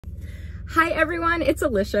Hi everyone, it's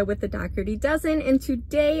Alicia with the Dougherty Dozen, and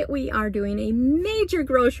today we are doing a major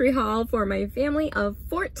grocery haul for my family of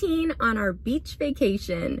 14 on our beach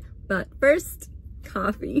vacation. But first,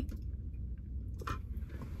 coffee.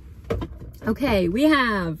 Okay, we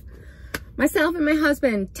have myself and my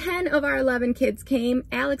husband. 10 of our 11 kids came.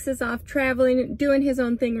 Alex is off traveling, doing his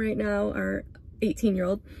own thing right now, our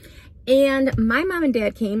 18-year-old. And my mom and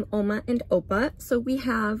dad came, Oma and Opa. So we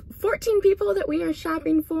have 14 people that we are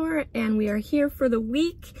shopping for, and we are here for the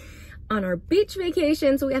week on our beach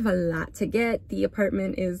vacation. So we have a lot to get. The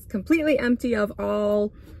apartment is completely empty of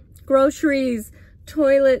all groceries,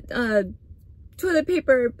 toilet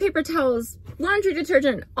paper, paper towels, laundry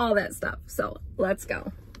detergent, all that stuff. So let's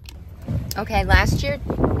go. Okay,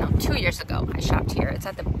 two years ago, I shopped here. It's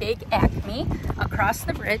at the big ACME across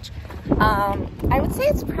the bridge. I would say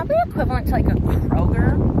it's probably equivalent to like a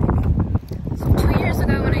Kroger. So 2 years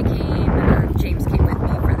ago when I came, James came with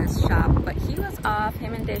me for this shop, but he was off.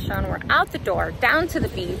 Him and Deshaun were out the door, down to the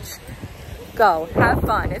beach. Go, have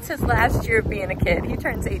fun. It's his last year of being a kid. He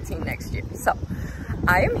turns 18 next year. So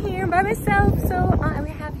I am here by myself, so I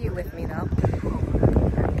have you with me though.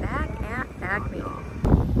 We're back at ACME.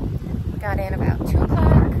 Got in about 2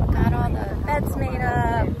 o'clock, got all the beds made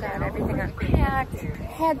up, got everything unpacked,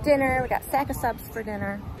 had dinner, we got sack of subs for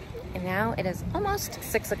dinner, and now it is almost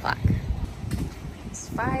 6 o'clock. It's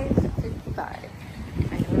 5:55.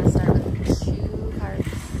 I'm gonna start with 2 cards.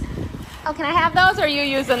 Oh, can I have those, or are you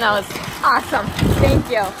using those? Awesome, thank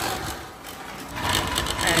you. All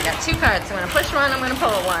right, I got 2 cards. I'm gonna push one, I'm gonna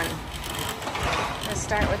pull one. I'm gonna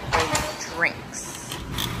start with the drinks.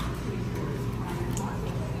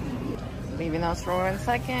 Leaving those for 1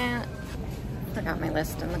 second. I got my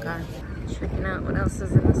list in the car. Checking out what else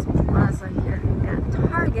is in this plaza here. We got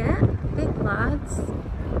Target, Big Lots.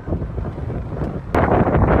 I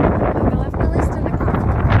left the list in the car.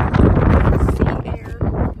 Sea Air.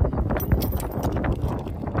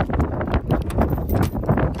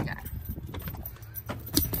 Okay.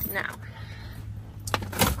 Now,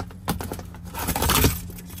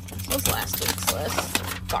 this was last week's list.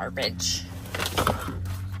 Garbage.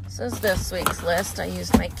 This is this week's list. I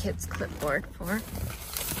used my kids' clipboard for.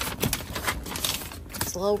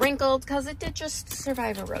 It's a little wrinkled because it did just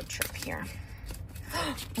survive a road trip here.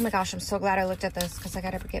 Oh my gosh, I'm so glad I looked at this because I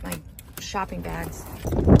gotta get my shopping bags.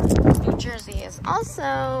 New Jersey is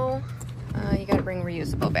also, you gotta bring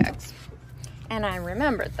reusable bags. And I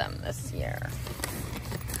remembered them this year.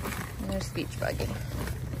 And there's Beach Buggy.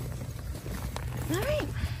 All right,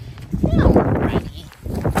 now we're ready.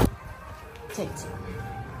 Take 2.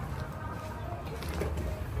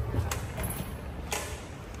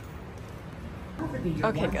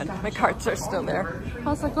 Okay, good. My carts are still there. I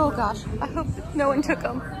was like, oh gosh, I hope no one took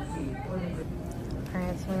them.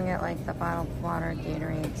 Alright, so I'm gonna get like the bottled water,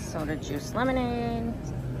 Gatorade, soda, juice, lemonade.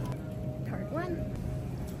 Card 1.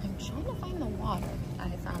 I'm trying to find the water.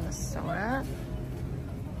 I found the soda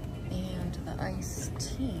and the iced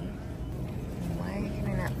tea. Why can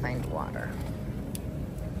I not find water?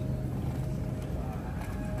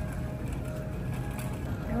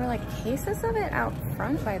 There were like cases of it out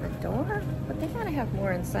front by the door, but they gotta have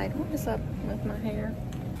more inside. What is up with my hair?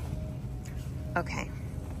 Okay,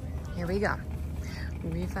 here we go.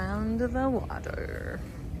 We found the water.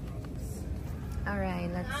 All right,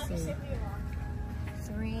 let's see.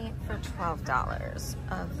 3 for $12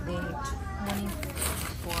 of the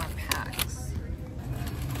 24 packs.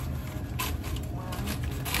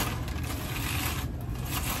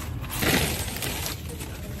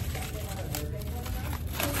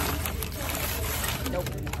 Nope,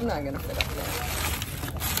 I'm not gonna fit up there.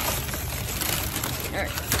 All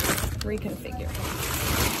right, reconfigure.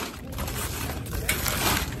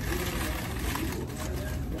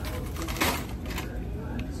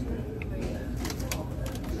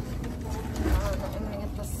 I'm gonna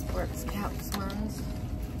get the Sports Caps ones.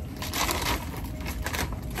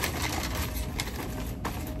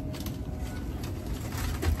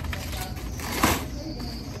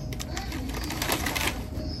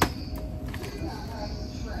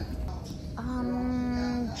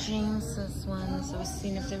 James's ones. I was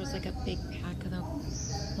seeing if there was like a big pack of the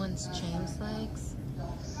ones James likes.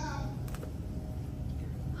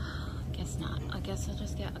 Guess not. I guess I'll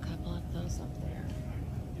just get a couple of those up there.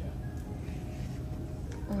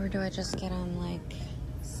 Or do I just get on like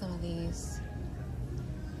some of these?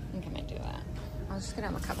 I think I might do that. I'll just get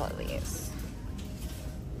on a couple of these.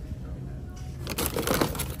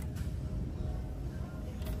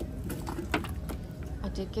 I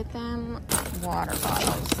did get them water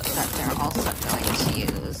bottles that they're also going to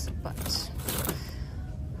use, but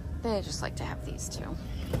they just like to have these too.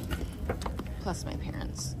 Plus my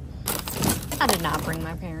parents. I did not bring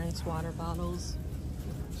my parents' water bottles.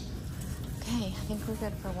 Okay, I think we're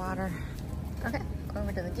good for water. Okay,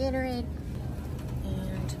 over to the Gatorade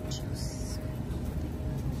and juice.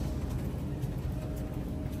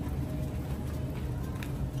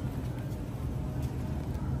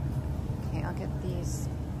 Okay, I'll get these.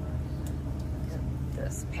 Get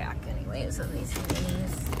this pack anyways of these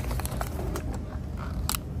minis.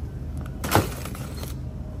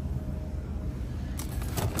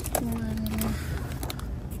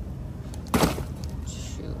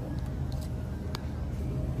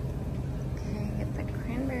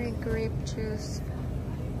 Grape juice,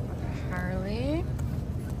 Harley.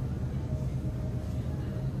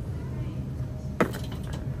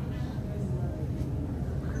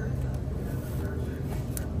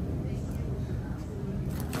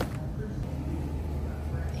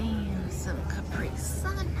 And some Capri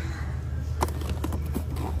Sun.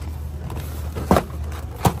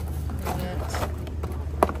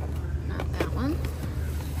 Not that one.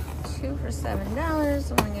 2 for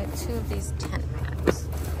 $7. Only get 2 of these 10 packs.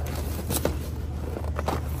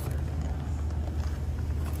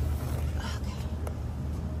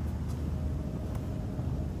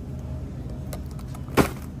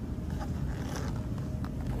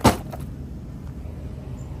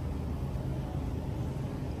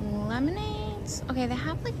 Lemonades. Okay, they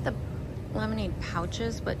have like the lemonade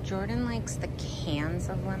pouches, but Jordan likes the cans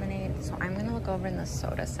of lemonade, so I'm gonna look over in the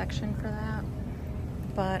soda section for that.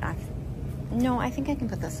 But no, I think I can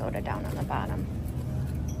put the soda down on the bottom.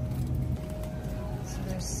 So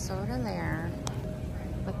there's soda there,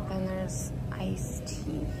 but then there's iced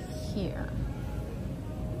tea here.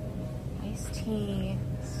 Iced tea,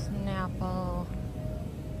 Snapple,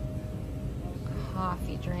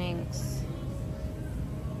 coffee drinks.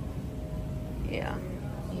 Yeah,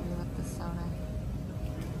 even with the soda.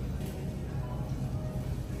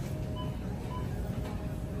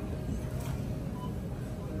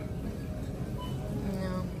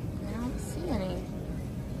 No, I don't see any.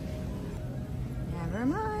 Never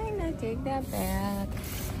mind, I take that back.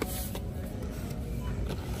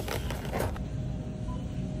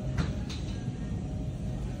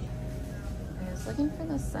 I was looking for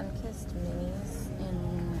the Sunkissed minis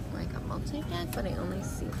in like a multi-pack, but I only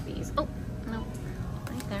see these. Oh! No,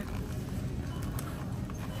 right there.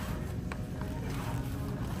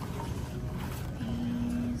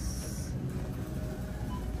 These.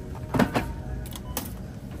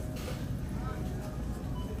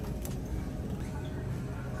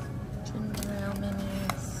 Ginger ale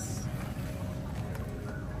minis.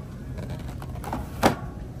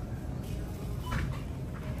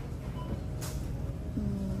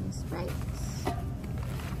 Sprites.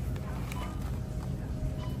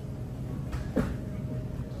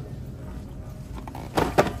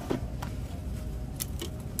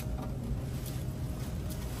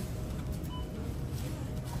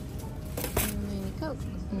 Coke.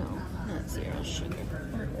 No, not zero sugar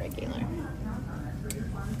or regular.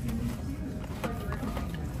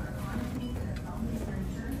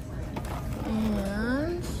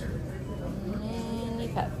 And mini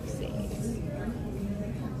Pepsis.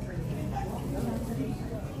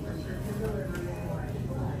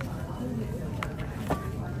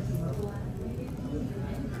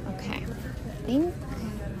 Okay, I think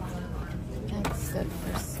that's good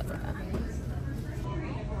for soda.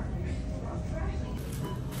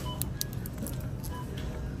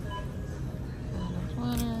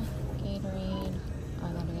 Water, Gatorade, I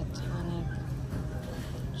gotta get tonic,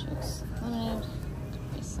 juice, lemonade,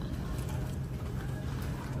 Capri Sun.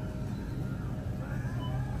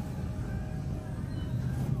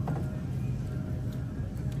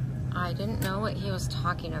 I didn't know what he was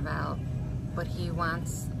talking about, but he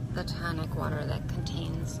wants the tonic water that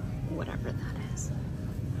contains whatever that is.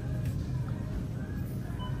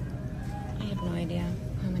 I have no idea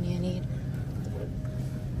how many I need.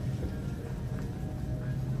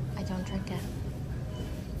 I don't drink it.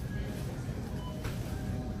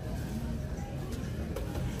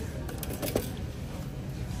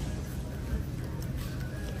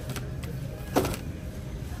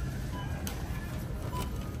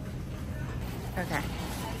 Okay,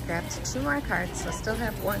 grabbed 2 more cards, so I still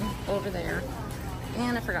have 1 over there.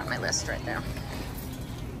 And I forgot my list right there.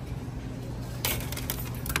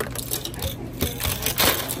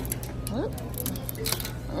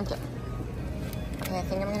 Okay. Okay, I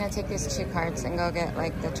think I'm gonna take these 2 cards and go get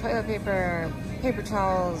like the toilet paper, paper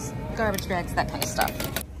towels, garbage bags, that kind of stuff.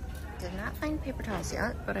 Did not find paper towels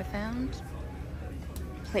yet, but I found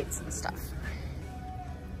plates and stuff.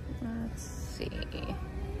 Let's see.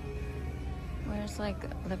 Where's like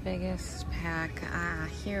the biggest pack? Ah,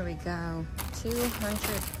 here we go.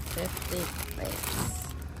 250 plates.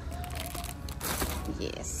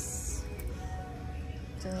 Yes.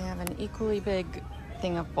 Do they have an equally big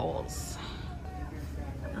thing of bowls?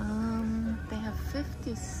 They have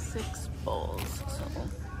 56 bowls, so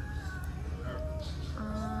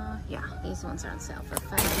yeah, these ones are on sale for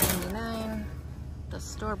 $5.99. The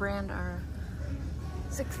store brand are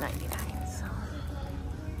 $6.99, so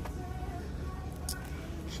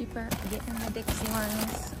cheaper getting the Dixie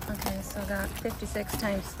ones. Okay, so I got 56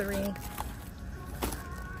 times 3.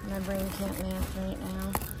 My brain can't math right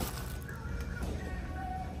now.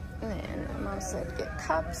 And then Mom said get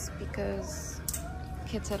cups because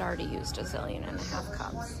kids had already used 1.5 zillion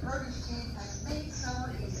cups.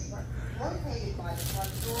 Located by the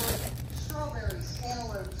front door, strawberries,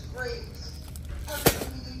 cantaloupes, grapes,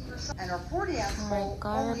 and our 40-ounce bowl,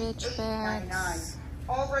 garbage bags.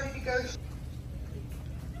 All ready to go.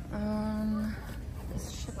 This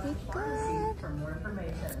should be good. For more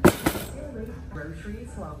information,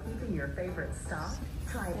 groceries while keeping your favorite stock.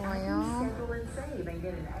 Try ACME, schedule and save and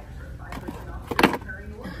get an extra 5% off your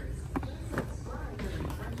recurring orders.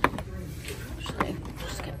 Actually,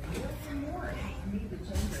 just get Need to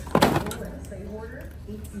change your schedule and save order?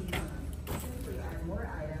 It's easy. Simply add more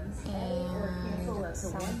items or cancel up to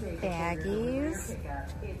some 1 day baggies. pickup.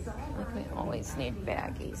 It's all Like we always need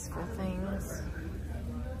baggies for things.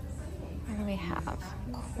 What do we have?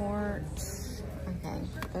 Quarts. Okay,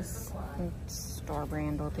 this store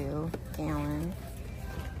brand will do. Gallon.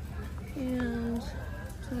 And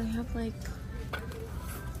do they have like,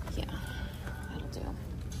 yeah, that'll do.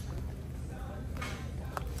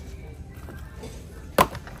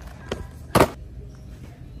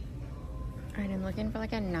 Alright, I'm looking for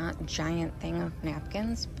like a not giant thing of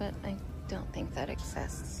napkins, but I don't think that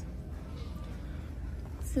exists.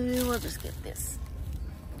 So we'll just get this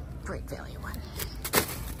great value one.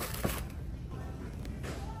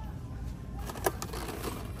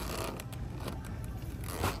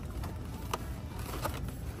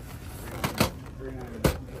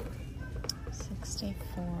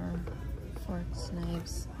 $64 forks,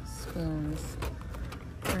 knives, spoons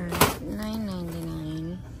for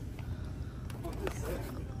 $9.99.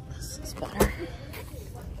 This is better.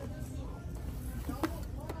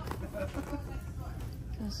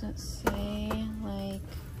 Does it say like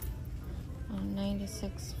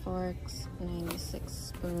 96 forks, 96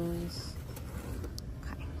 spoons?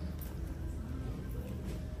 Okay.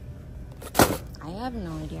 I have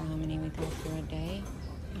no idea how many we go through a day.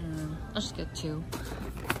 I don't know. I'll just get 2.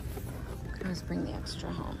 I'll just bring the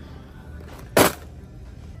extra home.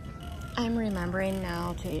 I'm remembering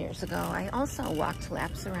now 2 years ago, I also walked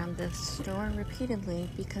laps around this store repeatedly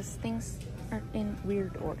because things are in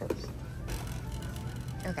weird orders.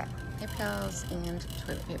 Okay, paper towels and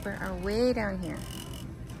toilet paper are way down here.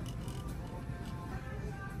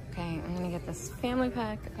 Okay, I'm gonna get this family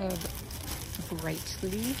pack of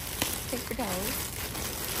Brightly paper towels.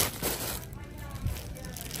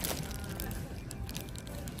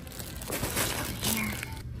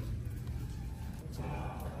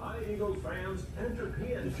 Fans, enter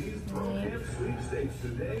PNG's Pro-Am sweepstakes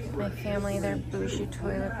today. My family, their bougie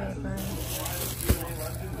toilet paper.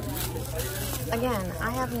 Again, I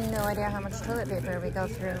have no idea how much toilet paper we go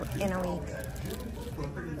through in a week.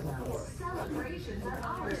 Celebrations are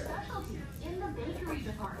our specialty in the bakery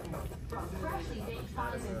department. From freshly baked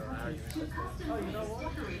pies and cookies to custom cakes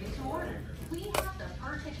decorated to order, we have the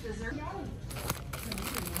perfect dessert.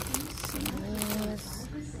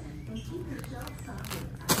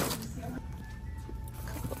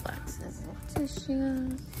 Couple boxes of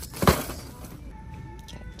tissues.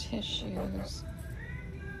 Get tissues.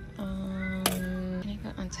 Can I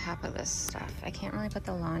put on top of this stuff? I can't really put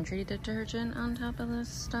the laundry detergent on top of this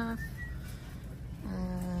stuff.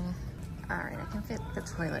 Alright, I can fit the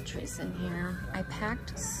toiletries in here. I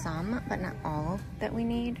packed some, but not all that we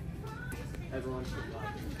need.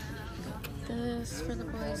 This for the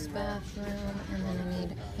boys' bathroom, and then I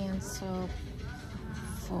need hand soap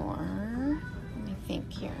for, let me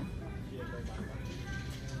think here,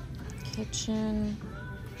 kitchen,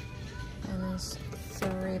 and there's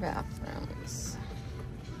 3 bathrooms.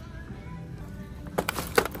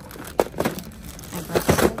 I brought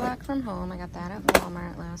some back from home. I got that at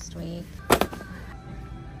Walmart last week.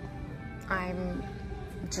 I'm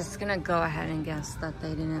just gonna go ahead and guess that they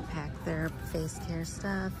didn't pack their face care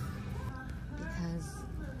stuff because,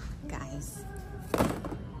 guys,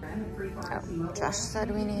 Oh, Josh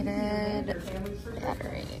said we needed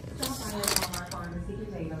batteries.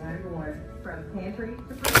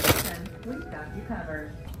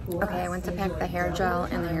 Okay, I went to pack the hair gel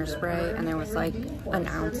and the hairspray, and there was like an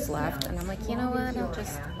ounce left, and I'm like, you know what, I'll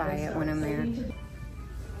just buy it when I'm there. And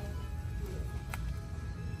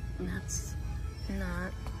that's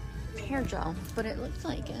not hair gel, but it looks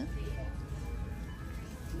like it.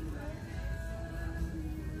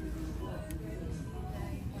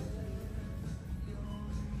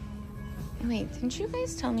 Wait, didn't you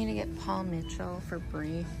guys tell me to get Paul Mitchell for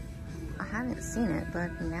Brie? I haven't seen it,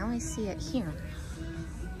 but now I see it here.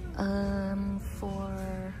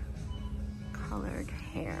 For colored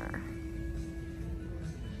hair.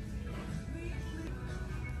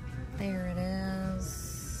 There it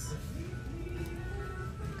is.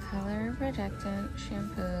 Color protectant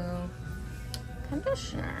shampoo,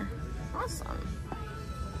 conditioner. Awesome.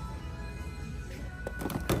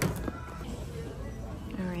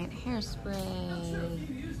 All right,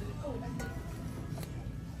 hairspray.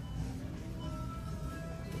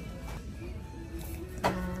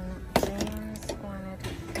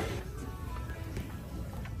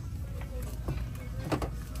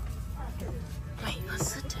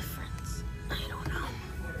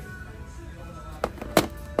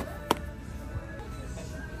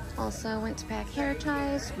 Also went to pack hair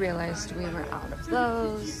ties, realized we were out of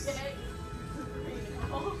those. Okay,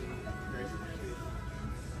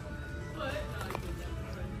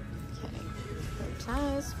 hair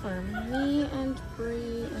ties for me and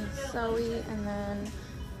Bree and Zoe, and then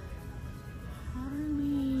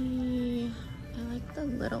Harley. I like the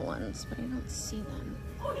little ones, but I don't see them.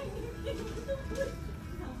 Are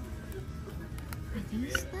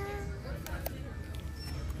these them?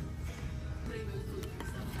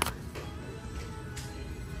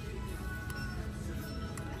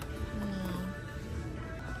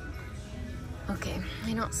 Okay,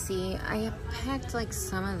 I don't see. I packed like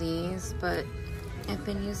some of these, but I've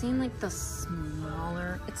been using like the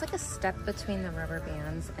smaller, it's like a step between the rubber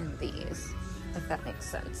bands and these, if that makes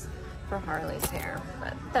sense, for Harley's hair,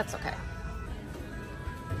 but that's okay.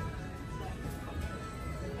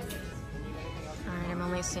 Alright, I'm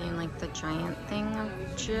only seeing like the giant thing of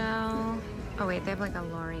gel. Oh wait, they have like a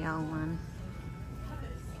L'Oreal one.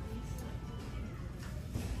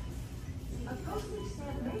 A postage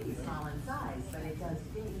stamp may be small in size, but it does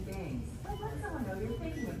big things. Like let someone know you're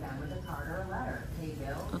thinking of them with a card or a letter, pay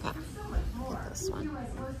bills, Okay. or so much more. This one. US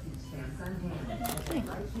postage stamps on hand. Okay.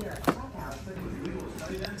 Right here at checkout for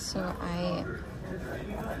these. So I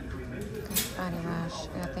got body wash,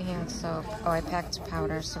 I got the hand soap. Oh, I packed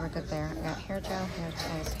powder, so we're good there. I got hair gel, hair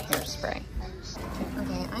ties, hairspray.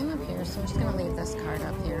 Okay, I'm up here, so I'm just gonna leave this card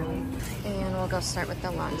up here. And we'll go start with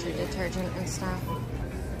the laundry detergent and stuff.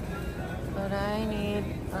 But I need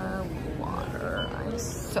water. I'm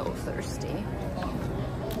so thirsty.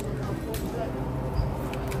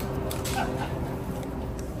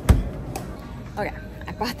 Okay,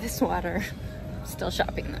 I bought this water. Still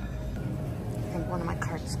shopping though. I think one of my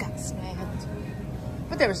cards got snagged,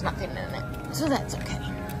 but there was nothing in it, so that's okay.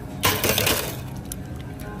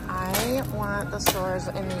 I want the stores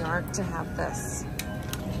in New York to have this.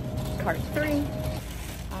 Card 3.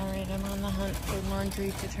 All right, I'm on the hunt for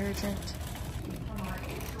laundry detergent.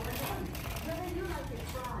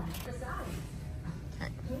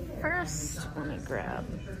 Okay, first, let me grab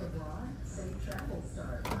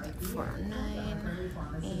 409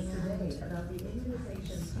 and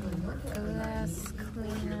some glass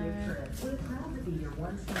cleaner.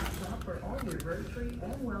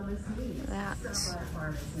 That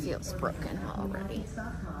feels broken already.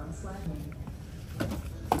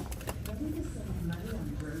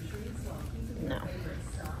 No.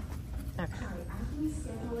 Okay.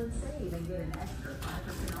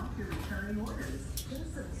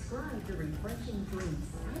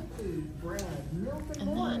 And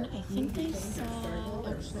then I think I saw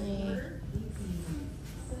actually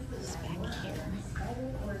this back here.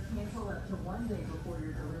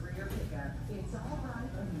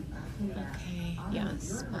 Okay, yeah,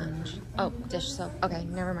 sponge. Oh, dish soap. Okay,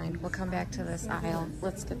 never mind. We'll come back to this aisle.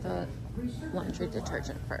 Let's get the laundry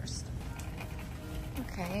detergent first.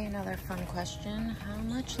 Okay, another fun question. How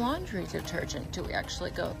much laundry detergent do we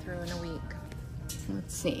actually go through in a week?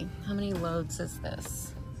 Let's see. How many loads is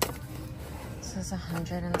this? This is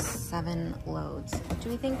 107 loads. Do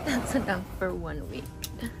we think that's enough for 1 week?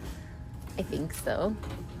 I think so.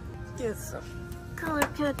 Get some color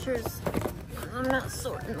catchers. I'm not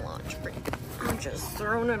sorting laundry. I'm just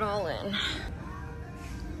throwing it all in.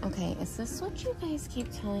 Okay, is this what you guys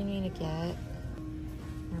keep telling me to get?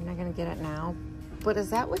 I'm not gonna get it now, But is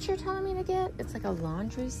that what you're telling me to get? It's like a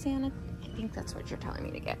laundry Santa? I think that's what you're telling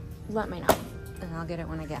me to get. Let me know, and I'll get it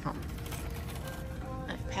when I get home.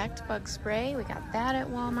 I've packed bug spray. We got that at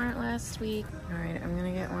Walmart last week. All right, I'm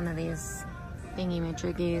gonna get one of these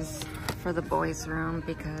thingy-majiggies for the boys' room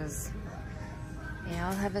because they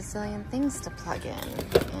all have a zillion things to plug in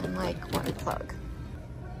and like one plug.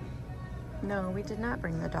 No, we did not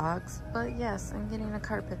bring the dogs, but yes, I'm getting a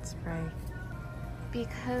carpet spray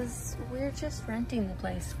because we're just renting the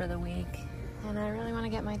place for the week and I really want to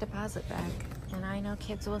get my deposit back, and I know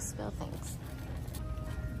kids will spill things.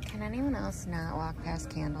 Can anyone else not walk past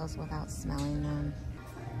candles without smelling them?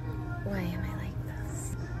 Why am I like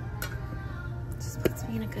this? It just puts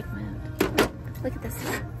me in a good mood. Look at this.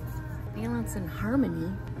 Balance and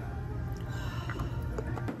harmony.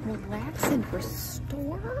 Relax and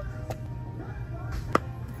restore.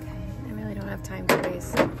 Okay, I really don't have time to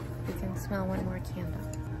waste. We can smell one more candle.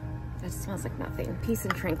 That smells like nothing. Peace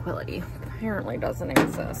and tranquility apparently doesn't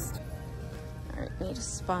exist. All right, need a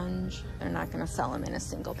sponge. They're not gonna sell them in a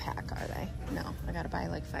single pack, are they? No, I gotta buy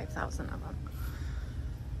like 5,000 of them.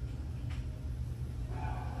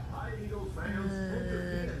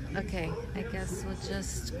 Okay, I guess we'll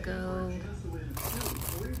just go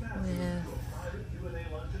with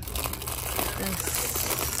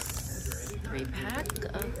this 3-pack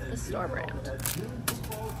of the store brand.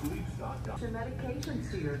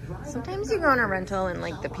 Sometimes you go on a rental and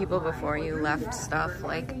like the people before you left stuff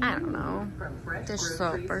like, I don't know, dish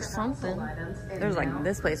soap or something. There's like,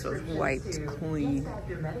 this place was wiped clean.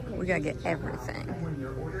 We gotta get everything.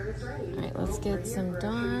 All right, let's get some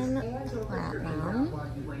Dawn Platinum.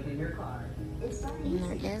 And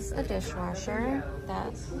there is a dishwasher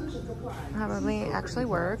that probably actually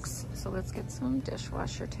works. So let's get some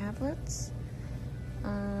dishwasher tablets.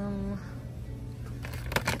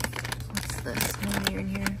 What's this? How many are in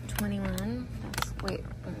here? 21. That's, wait,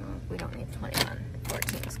 we don't need 21.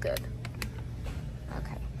 14's good.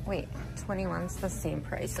 Okay, wait, 21's the same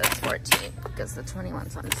price as 14 because the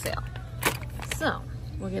 21's on sale. So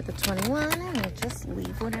we'll get the 21 and we'll just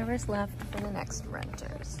leave whatever's left for the next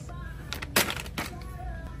renters.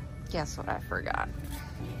 Guess what I forgot?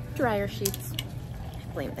 Dryer sheets.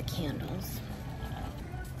 I blame the candles.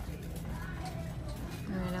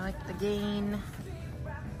 Alright, I like the Gain.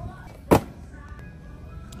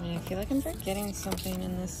 And I feel like I'm forgetting something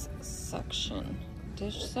in this section.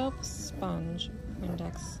 Dish soap, sponge,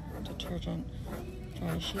 Windex, detergent,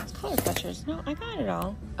 dryer sheets, color catchers. No, I got it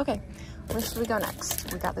all. Okay, where should we go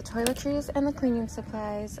next? We got the toiletries and the cleaning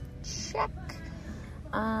supplies. Check.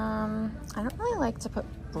 I don't really like to put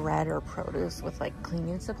bread or produce with like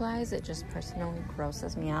cleaning supplies. It just personally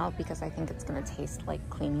grosses me out because I think it's gonna taste like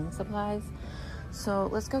cleaning supplies. So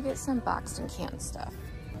let's go get some boxed and canned stuff.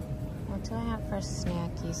 What do I have for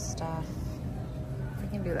snacky stuff? We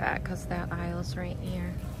can do that because that aisle's right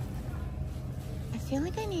here. I feel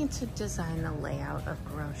like I need to design the layout of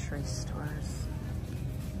grocery stores.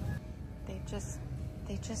 They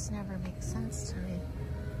just never make sense to me.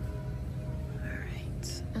 All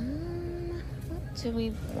right, what do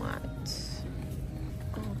we want?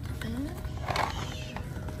 Open.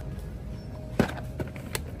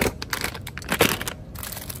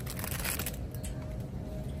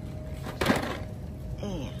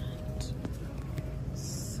 And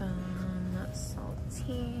some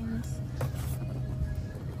saltines.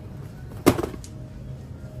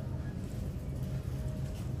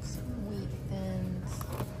 Some wheat thins.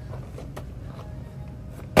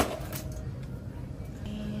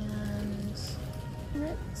 And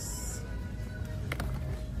Ritz.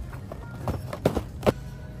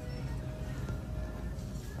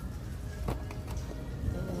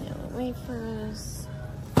 Vanilla wafers.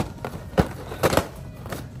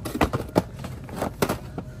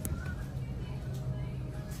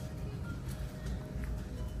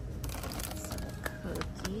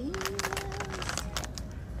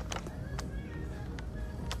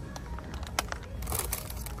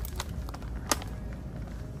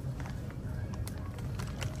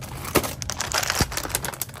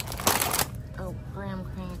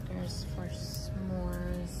 For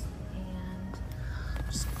s'mores, and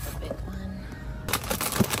just the big one.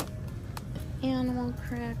 Animal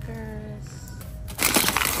crackers.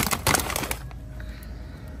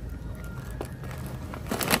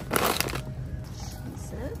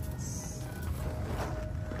 Cheez-Its.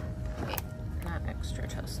 Wait, not extra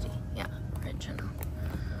toasty. Yeah, original.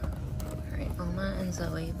 Alright, Oma and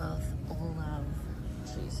Zoe both love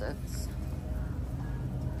Cheez-Its.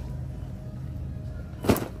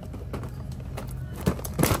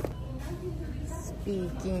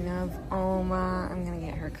 Speaking of Oma, I'm gonna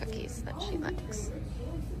get her cookies that she likes.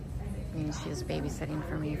 I mean, she was babysitting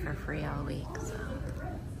for me for free all week, so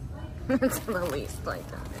it's the least I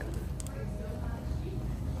can do.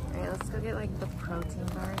 Alright, let's go get like the protein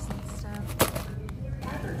bars and stuff.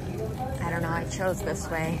 I don't know, I chose this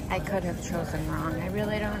way. I could have chosen wrong. I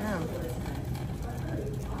really don't know.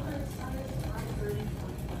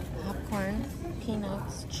 Popcorn,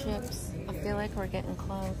 peanuts, chips. I feel like we're getting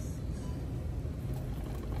close.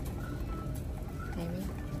 Maybe.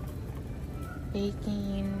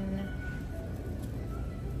 Baking.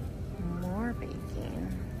 More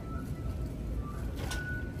baking.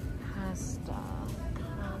 Pasta.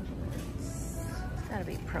 Condiments. It's gotta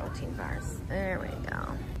be protein bars. There we go.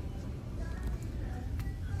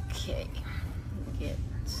 Okay. Get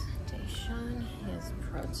Deshaun his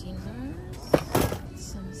protein bars.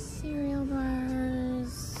 Some cereal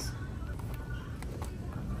bars.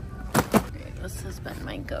 Alright, this has been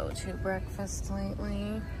my go-to breakfast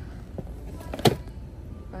lately.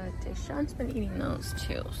 But Deshaun's been eating those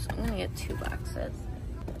too, so I'm gonna get 2 boxes.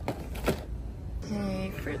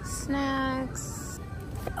 Okay, fruit snacks.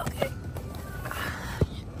 Okay.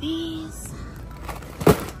 These.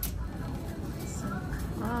 Some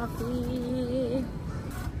coffee.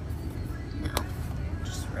 No,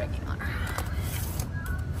 just regular.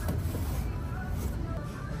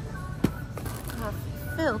 Coffee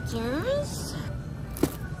filters.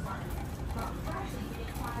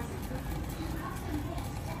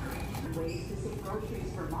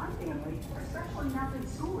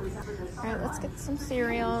 Alright, let's get some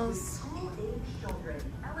cereals.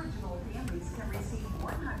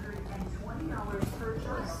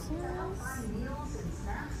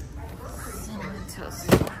 Cinnamon Toast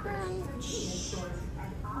Crunch.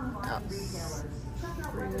 Nuts.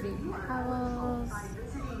 Fruity Pebbles.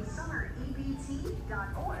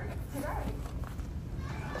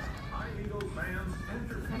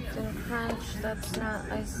 Captain Crunch, that's not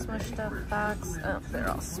a smushed up box. Oh, they're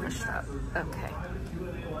all smushed up. Okay.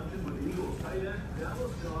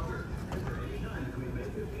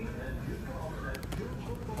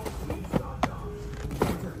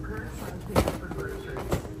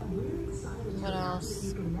 What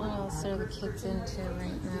else? What else are the kids into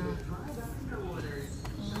right now?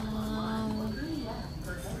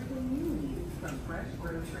 From fresh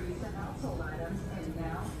groceries to household items, and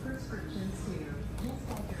now prescriptions too. Just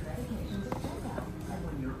take your medications at checkout, and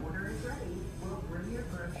when your order is ready, we'll bring your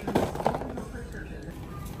groceries and your prescriptions.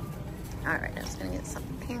 Alright, I'm just gonna get some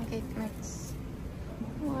pancake mix.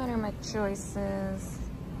 What are my choices?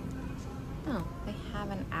 Oh, they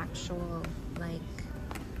have an actual, like,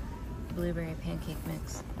 blueberry pancake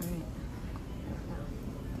mix. Alright.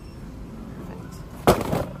 Perfect.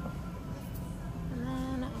 And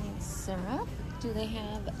then I need syrup. Do they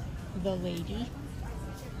have the lady?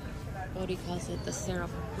 Bodhi calls it the syrup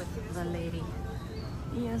with the lady.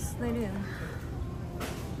 Yes, they do.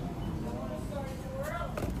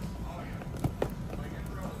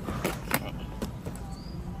 Okay.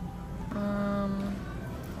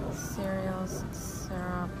 Cereals,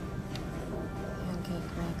 syrup, pancake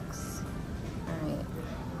mix. Alright.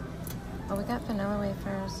 Oh, we got vanilla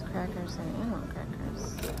wafers, crackers, and animal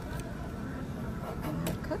crackers. And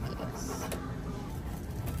then cookies.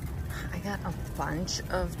 I got a bunch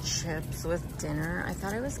of chips with dinner. I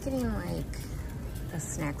thought I was getting like the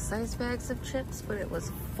snack size bags of chips, but it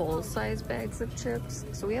was full size bags of chips.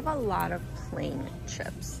 So we have a lot of plain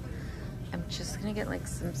chips. I'm just gonna get like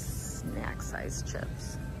some snack size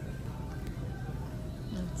chips.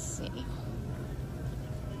 Let's see.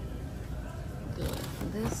 Good.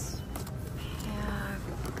 This pack.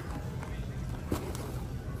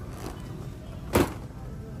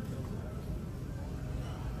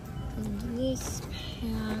 This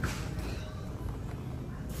pack.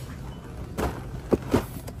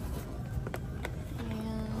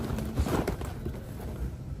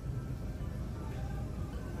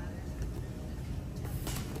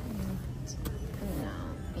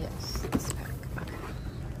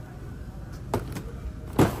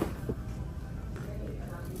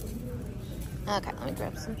 Okay, let me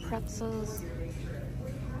grab some pretzels.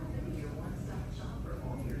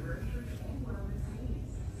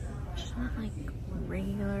 Just want like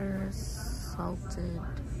regular salted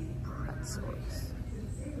pretzels.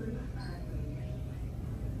 There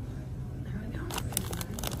we go.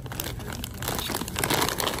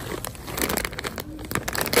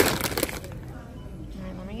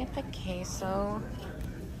 Alright, let me get the queso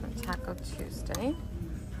for Taco Tuesday.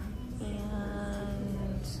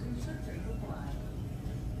 And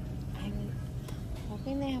I'm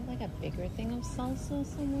hoping they have like a bigger thing of salsa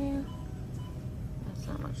somewhere. That's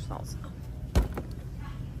not much salsa.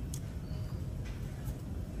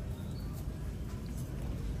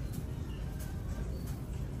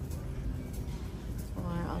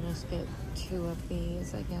 just get 2 of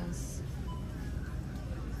these, I guess.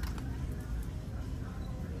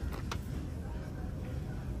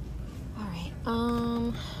 All right,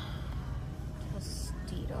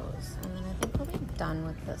 Tostitos, and then I think we'll be done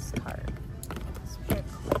with this cart. It's pretty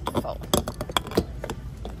full.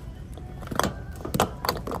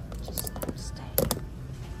 Just stay.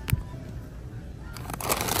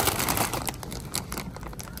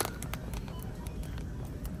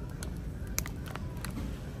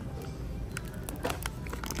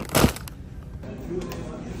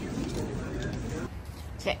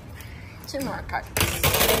 Okay, 2 more carts.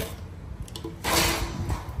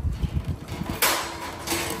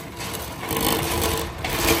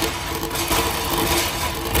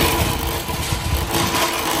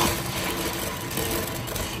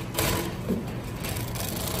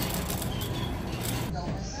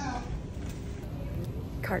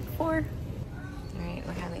 Cart 4. All right,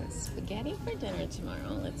 we're having spaghetti for dinner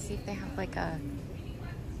tomorrow. Let's see if they have like a,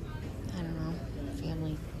 I don't know,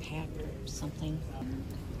 family pack or something.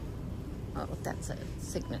 Oh, that's a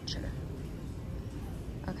signature.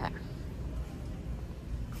 Okay.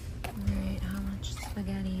 All right, how much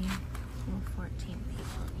spaghetti? Well, 14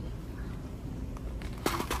 people eat.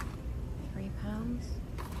 3 pounds.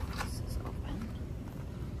 This is open.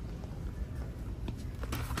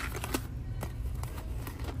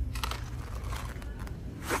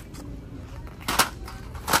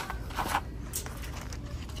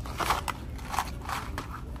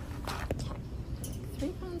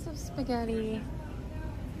 Spaghetti,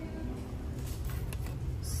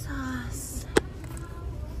 sauce,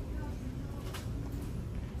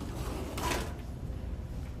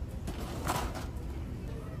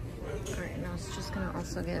 alright, now it's just gonna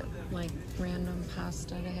also get like random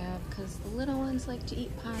pasta to have because the little ones like to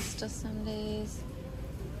eat pasta some days.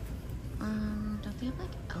 Don't they have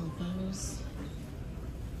like elbows?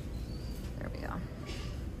 There we go.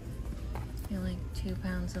 I like 2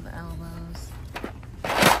 pounds of elbows.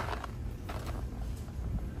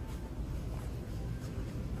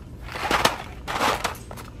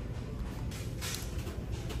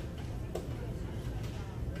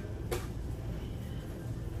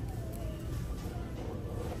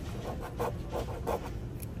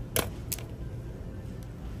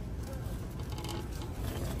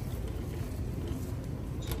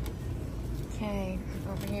 Okay,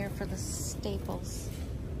 over here for the staples.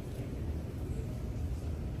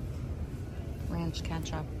 Ranch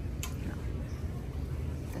ketchup.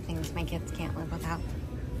 The things my kids can't live without.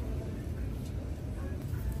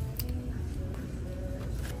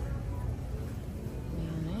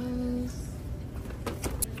 Mayonnaise.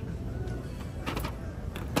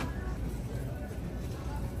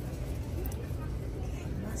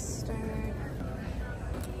 Mustard.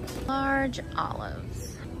 Large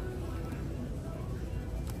olives.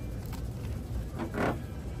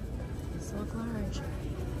 These look large.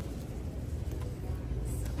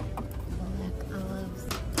 Black olives.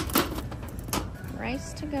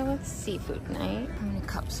 Rice to go with seafood night. How many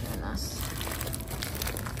cups are in this?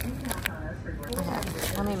 Okay,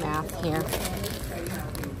 let me math here.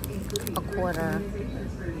 A quarter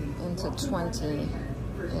into 20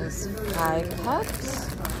 is 5 cups.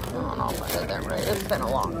 I don't know if I did that right. It's been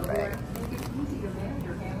a long day.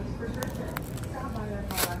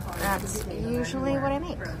 That's usually what I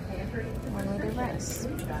make when we do rice.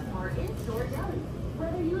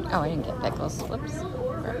 Oh, I didn't get pickles. Whoops.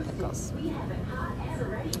 Or pickles.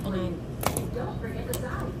 And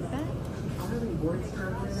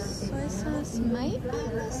soy sauce might be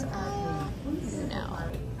this aisle.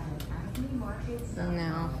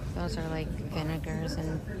 No, those are like vinegars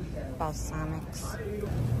and balsamics.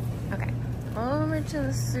 Okay, over to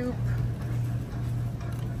the soup.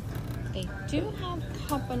 They do have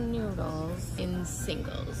cup of noodles in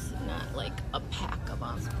singles, not like a pack of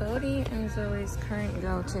them. Bodie and Zoe's current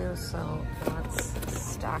go-to, so let's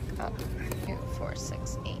stock up. Here, 4,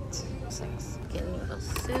 6, 8, 6. Get noodle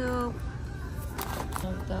soup.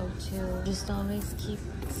 I'll go-to. Just always keep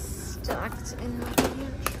stocked in my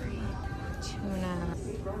pantry. Tuna.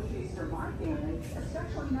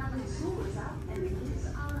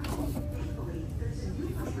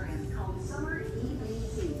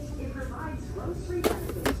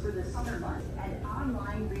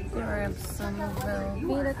 Grab some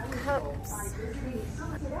Velveeta cups.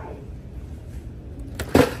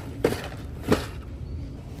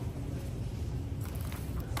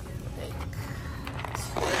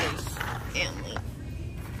 Family.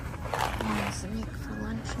 To make for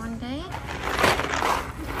lunch one day.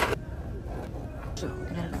 So, I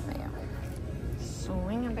gotta go by you.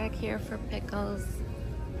 Swinging back here for pickles.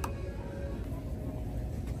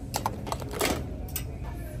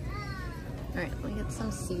 All right, let me get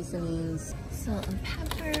some seasonings. Salt and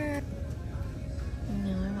pepper.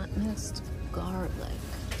 Now I want minced garlic.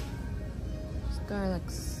 There's garlic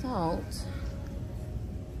salt.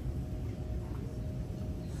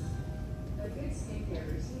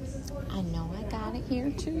 I know I got it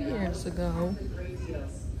here 2 years ago.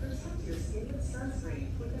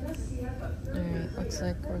 Alright, looks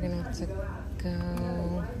like we're gonna have to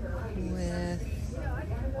go with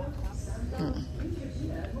Alright,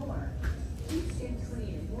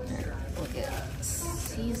 we'll get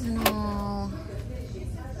seasonal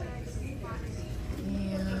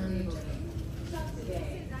and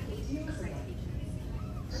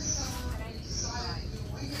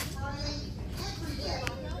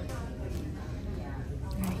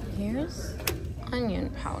here's onion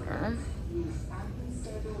powder,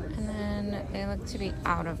 and then they look to be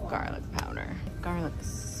out of garlic powder. Garlic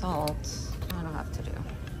salt, that'll have to do.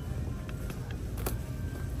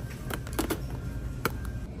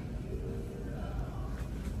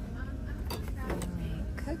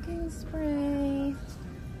 Alright, cooking spray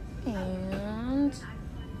and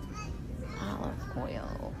olive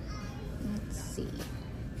oil. Let's see.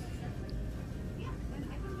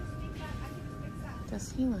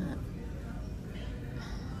 Does he want?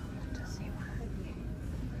 What does he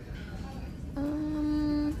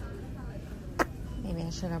want? Maybe I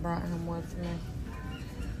should have brought him with me.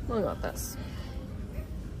 Look at this.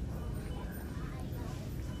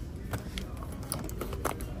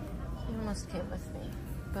 He almost came with me,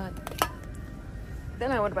 but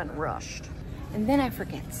then I would have been rushed. And then I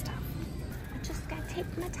forget stuff. I just gotta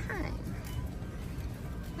take my time.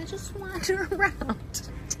 I just wander around,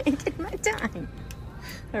 taking my time.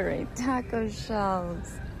 All right, taco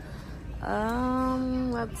shells.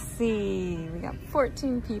 Let's see. We got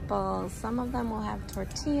 14 people. Some of them will have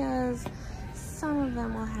tortillas. Some of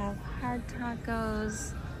them will have hard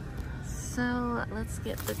tacos. So let's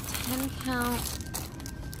get the 10 count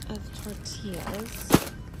of tortillas.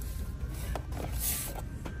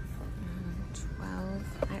 12,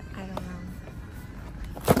 I don't know.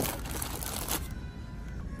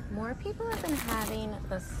 More people have been having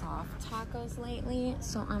the soft tacos lately,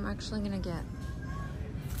 so I'm actually gonna get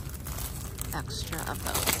extra of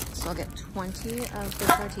those. So I'll get 20 of the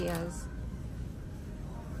tortillas,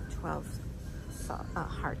 12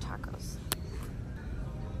 hard tacos.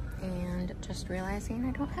 And just realizing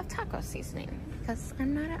I don't have taco seasoning because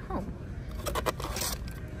I'm not at home. So I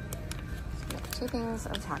got 2 things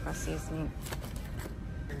of taco seasoning.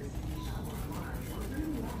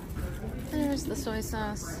 There's the soy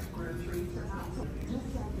sauce.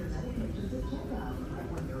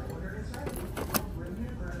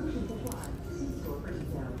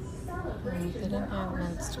 We didn't have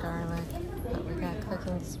minced garlic, but we got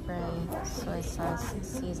cooking spray, soy sauce,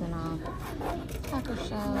 seasonal, taco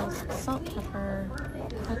shells, salt, pepper,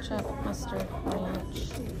 ketchup, mustard,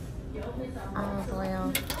 ranch, olive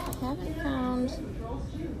oil. Haven't found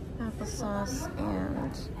applesauce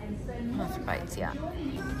and muffin bites yet.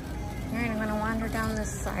 Alright, I'm gonna wander down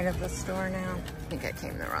this side of the store now. I think I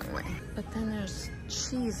came the wrong way. But then there's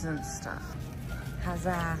cheese and stuff.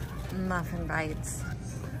 Huzzah, muffin bites.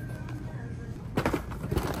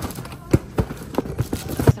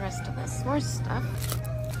 What's the rest of this? More stuff.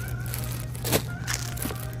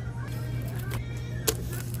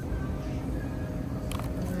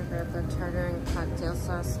 I'm gonna grab the tartar and cocktail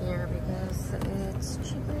sauce here because it's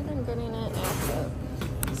cheaper than getting it at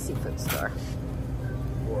the seafood store.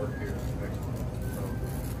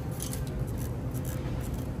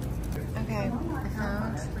 Okay, I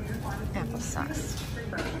found applesauce.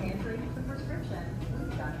 I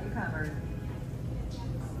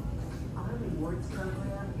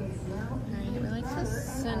really like the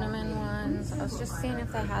cinnamon ones. I was just seeing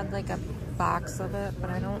if they had like a box of it, but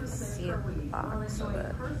I don't see a box of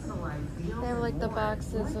it. They have like the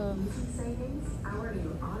boxes of...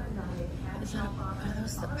 Are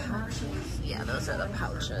those the pouches? Yeah, those are the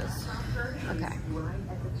pouches. Okay.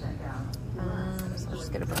 So I'll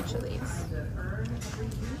just get a bunch of these.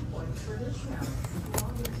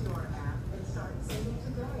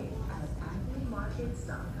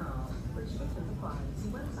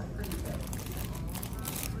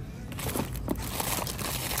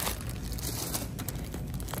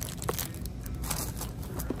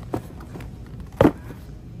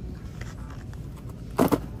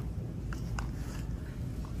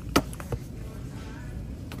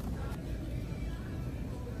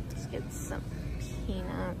 Get some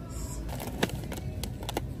peanuts.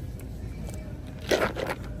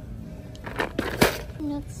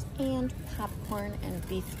 Peanuts and popcorn and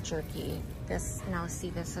beef jerky. This, now see,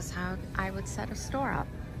 this is how I would set a store up.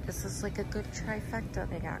 This is like a good trifecta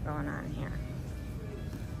they got going on here.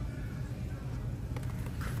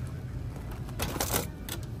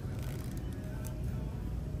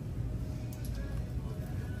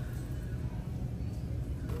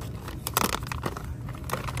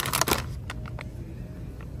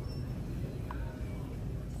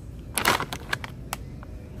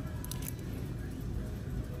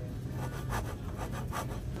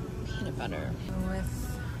 Peanut butter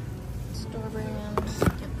with store brands. Yep,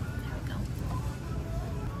 there we go.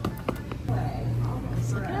 I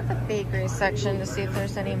was looking at the bakery section to see if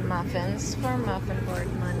there's any muffins for Muffin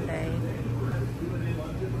Board Monday.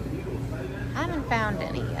 I haven't found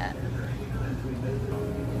any yet.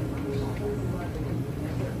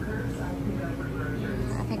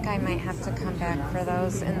 I think I might have to come back for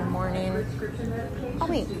those in the morning. Oh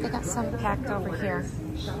wait, they got some packed over here.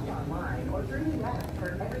 Shop online or through the app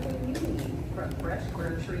for everything you need, from fresh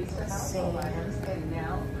groceries to household items and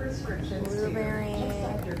now prescriptions Blueberry. too. Just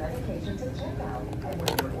add your medications at checkout, and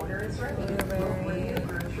when your order is ready, we'll bring your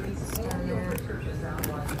groceries and your prescriptions out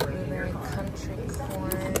while you're waiting your Blueberry car. country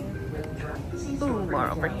corn. Ooh, Ooh, more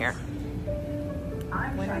over here.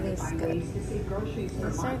 I'm When are trying to these find good? ways to save groceries for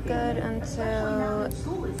These my are family, good especially now until that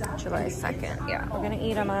school is out July and 2nd. Yeah, we're gonna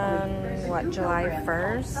eat them on, what, July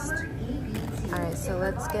 1st? Alright, so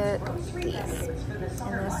let's get these.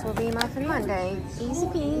 And this will be Muffin Monday. Easy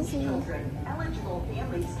peasy. Eligible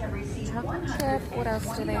families can receive Chocolate chip. What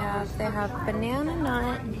else do they have? They have banana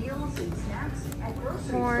nut, meals and snacks at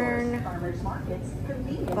grocery corn, stores, farmers markets,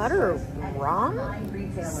 convenience butter stores, and rum? online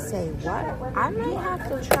retailers. Say what? I might have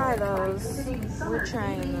to try those. We're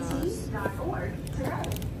trying those. summertbt.org today.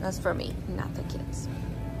 That's for me, not the kids.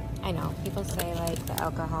 I know, people say like the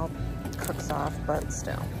alcohol cooks off, but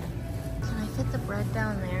still. Can I fit the bread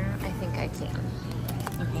down there? I think I can.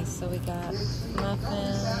 Okay, so we got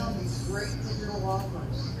muffins, and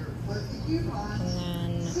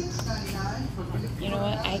then, you know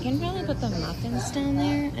what, I can probably put the muffins down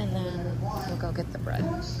there, and then we'll go get the bread.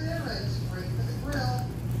 Alright,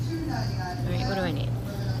 what do I need?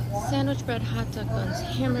 Sandwich bread, hot dog buns,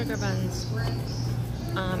 hamburger buns.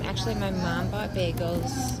 Actually, my mom bought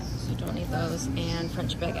bagels, so don't need those, and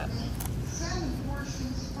French baguette.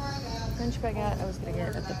 French baguette I was gonna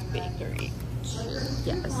get at the bakery. Yes,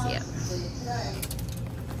 yeah.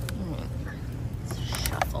 Alright, let's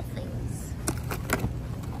shuffle things.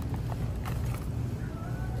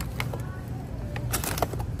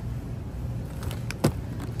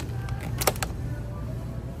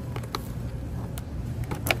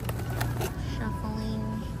 Shuffling,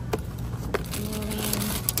 moving,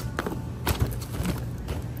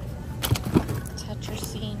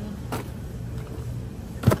 Tetrising.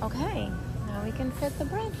 Okay, now we can fit the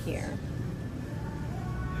bread here.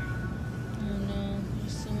 Oh no,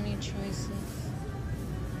 there's so many choices.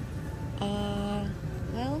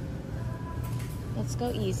 Well, let's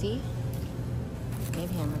go easy. We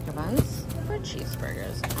have hamburger buns for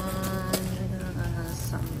cheeseburgers on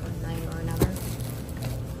some night or another.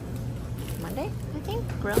 Monday, I think,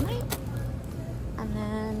 grill night. And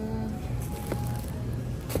then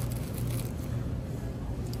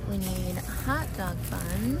we need hot dog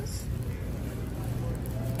buns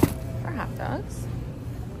for hot dogs,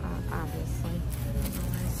 obviously. I don't know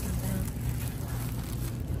why I said that.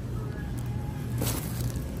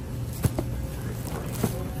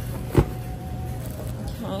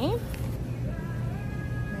 Okay.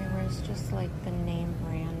 Where's just like the name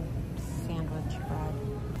brand sandwich bread?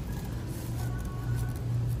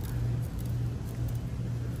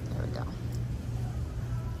 There we go.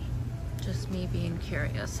 Just me being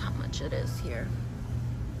curious how much it is here.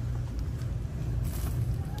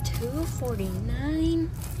 $2.49.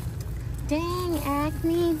 Dang,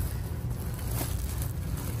 Acme.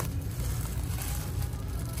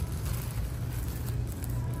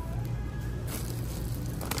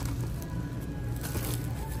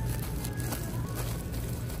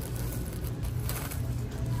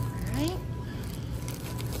 Alright.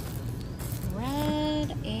 Red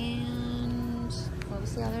and what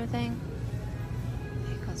was the other thing?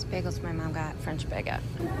 Bagels my mom got, French baguette.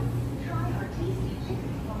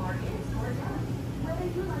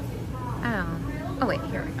 Oh wait,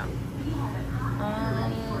 here we go.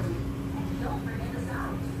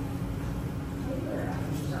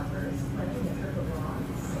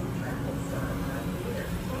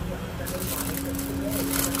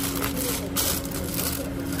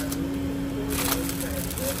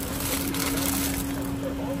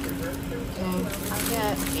 Okay, I'll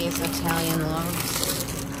get these Italian loaves.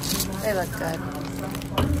 They look good.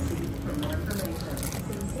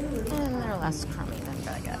 And they're less crummy than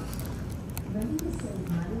baguette. Ready to save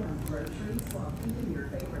money on groceries while keeping your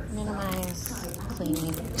favorites. Minimize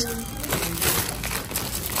cleaning.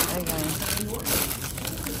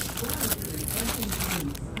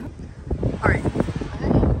 Alright,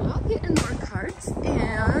 I'm out getting more carts,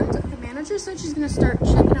 and the manager said she's going to start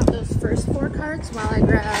checking out those first 4 carts while I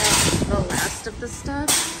grab the last of the stuff.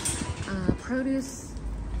 Produce,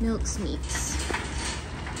 milks, meats.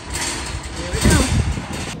 Here we go.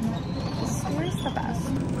 This story's the best.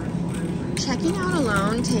 Checking out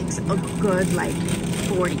alone takes a good like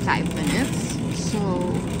 45 minutes. So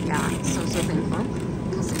yeah, so thankful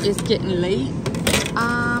because it's getting late.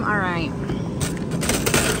 All right.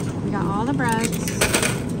 We got all the breads.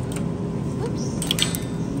 Oops.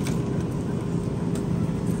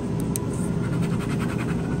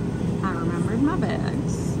 I remembered my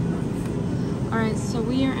bags. All right, so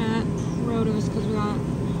we are at produce because we got.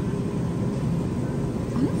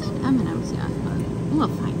 I don't think M&M's yet, but we'll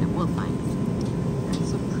find it. We'll find it. Alright,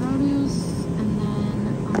 so produce, and then,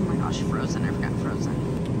 oh my gosh, frozen. I forgot frozen.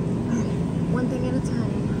 Alright, one thing at a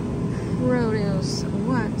time. Produce.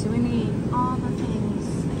 What do we need? All the things.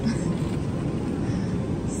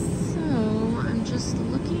 So, I'm just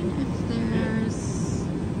looking if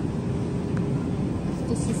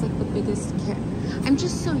this is like the biggest kit. I'm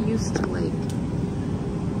just so used to like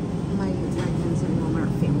my Wegmans and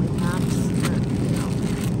Walmart family packs, but you know,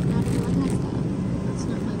 not everyone has that. It's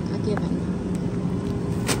not like a given.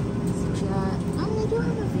 So that, oh, they do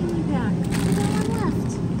have a family pack. I got one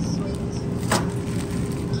left. Sweet.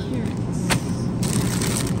 Carrots.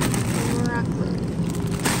 Broccoli.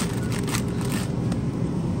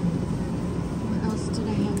 What else did I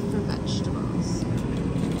have for vegetables?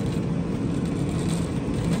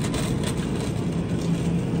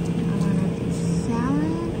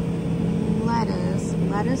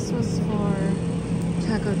 Lettuce was for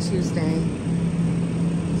Taco Tuesday.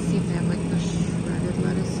 Let's see if they have like the shredded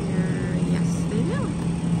lettuce here. Yes, they do.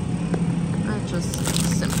 That just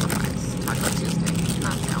simplifies Taco Tuesday.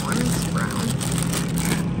 Not that one, it's brown.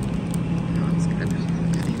 That one's good.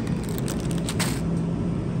 Okay.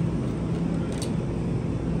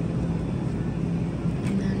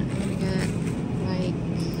 And then I'm gonna get like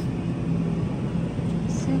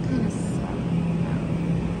some kind of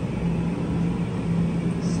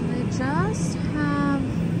just have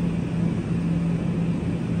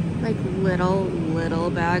like little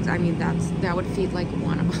bags. I mean, that would feed like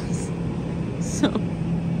one of us. So we're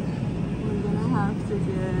gonna have to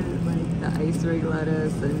get like the iceberg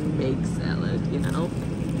lettuce and make salad, you know,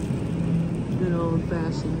 good old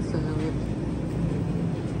fashioned salad.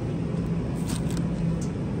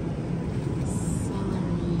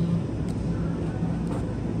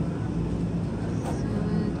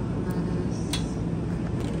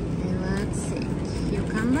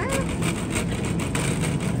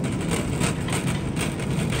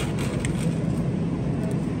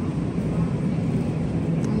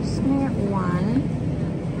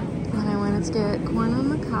 Get corn on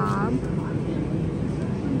the cob.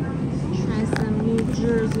 Try some New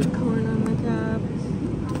Jersey corn on the cob.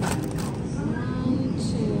 1, 2,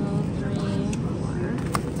 3, 4,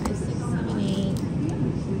 5, 6, 7, 8,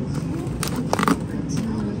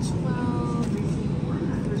 10, 12,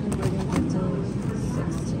 13,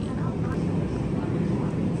 16.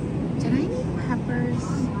 Did I need peppers?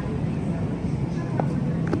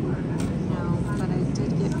 No, but I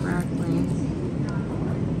did get broccoli.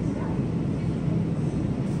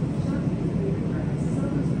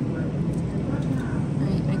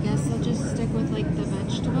 With like the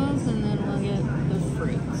vegetables, and then we'll get the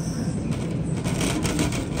fruits.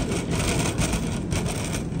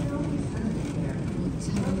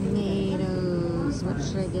 Tomatoes. What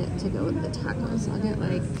should I get to go with the tacos? I'll get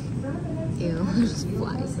like, ew, there's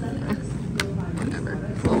flies in there. Whatever.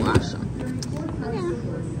 We'll wash them. Okay.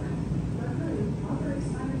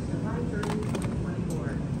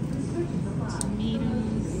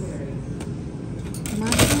 Tomatoes.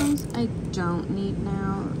 Mushrooms I don't need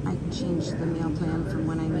now. I changed the meal plan from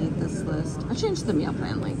when I made this list. I changed the meal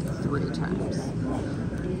plan like 3 times.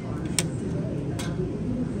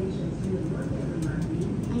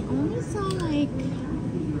 I only saw like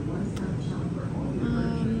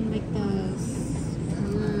this.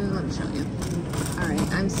 Let me show you. Alright,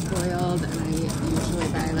 I'm spoiled and I usually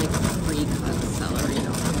buy like pre-cut celery. I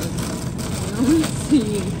only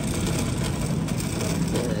see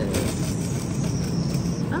this.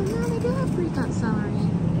 Oh no, they do have pre-cut celery.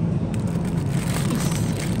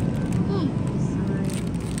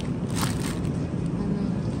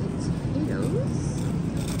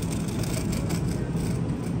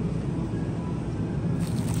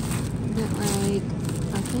 Get like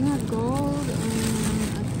a thing of gold and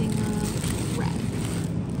a thing of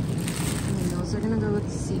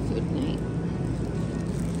seafood night.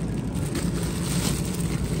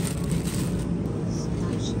 So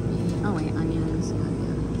that should be, oh wait, onions.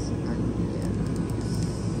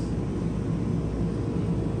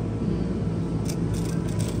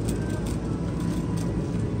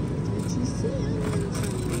 Did you see onions?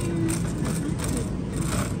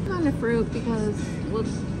 On the fruit because we'll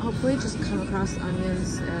hopefully just come across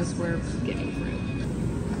onions as we're getting fruit.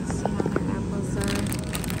 Let's see how their apples are.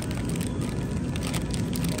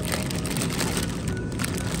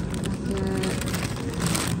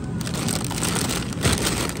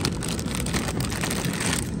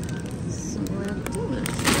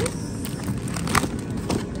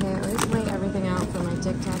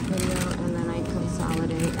 TikTok video and then I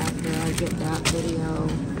consolidate after I get that video.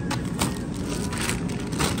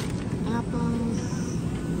 Apples.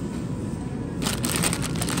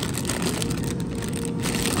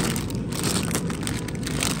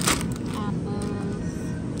 Apples.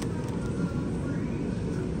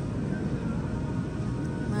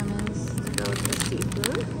 Lemons to go with the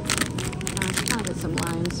seafood. Probably some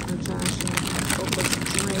limes for Josh and Opal's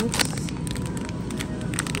drinks.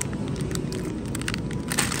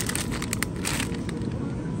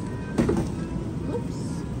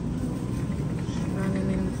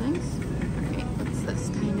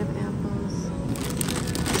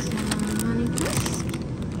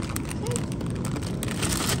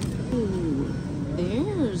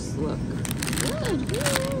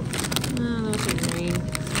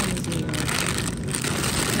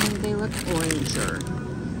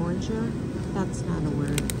 Oranger? That's not a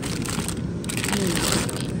word. You know what I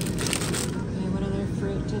mean. Okay, what other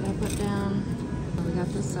fruit did I put down? Oh, we got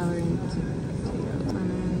the celery and potato,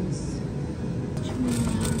 lemons. And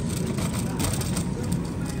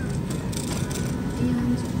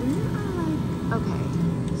where are, okay,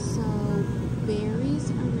 so berries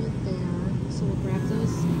are right there. So we'll grab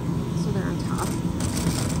those so they're on top.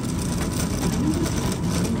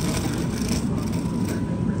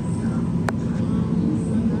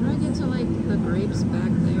 Grapes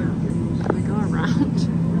back there. Should we go around?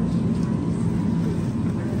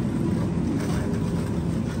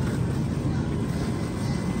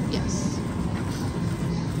 Yes.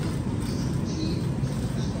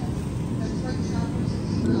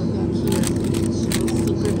 Oh, back here.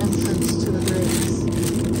 Secret entrance to the grapes.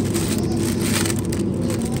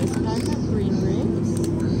 This guy's got green grapes.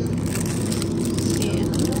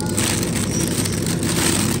 And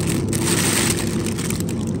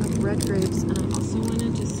red grapes. And I also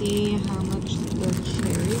wanted to see how much the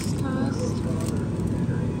cherries cost.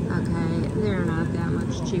 Okay, they're not that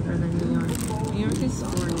much cheaper than New York. New York is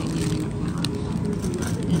 $4.99 a pound.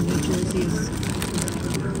 And New Jersey's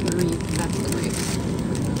that's the grapes.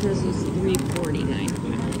 New Jersey's $3.49 a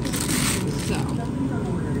pound. So,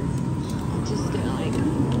 I'll just get like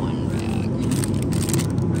one bag.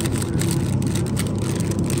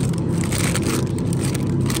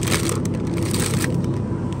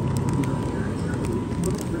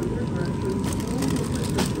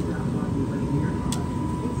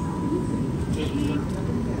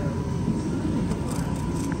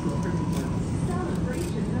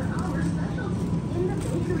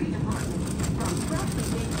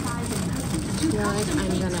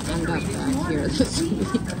 I'm gonna end up back here this week.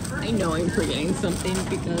 I know I'm forgetting something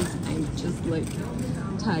because I'm just like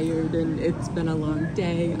tired and it's been a long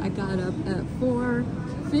day. I got up at 4,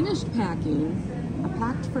 finished packing. I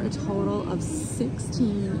packed for a total of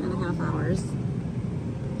 16 and a half hours.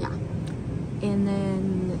 Yeah. And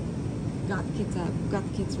then got the kids up, got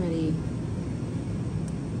the kids ready.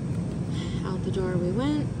 Out the door we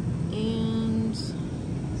went, and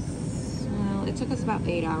well, it took us about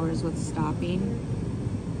 8 hours with stopping.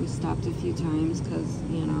 We stopped a few times because,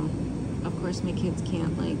 you know, of course my kids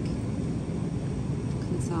can't like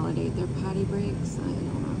consolidate their potty breaks. I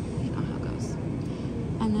don't know, you know how it goes.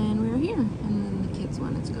 And then we were here, and then the kids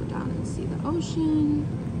wanted to go down and see the ocean.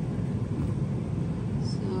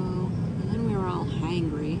 So, and then we were all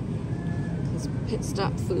hangry because pit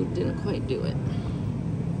stop food didn't quite do it.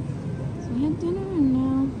 So we had dinner, and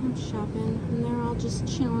now I'm shopping, and they're all just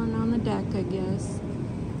chilling on the deck, I guess,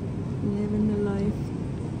 living the life.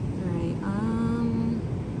 Alright,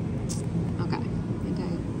 okay, I think I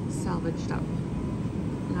salvaged up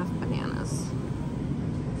enough bananas,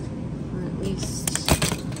 or at least at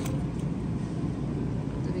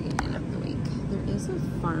the beginning of the week. There is a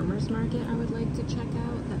farmer's market I would like to check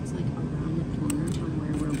out that's like around the corner from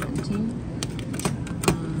where we're renting.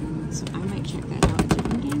 So I might check that out a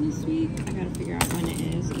different time this week. I gotta figure out when it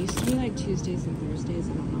is. It used to be like Tuesdays and Thursdays.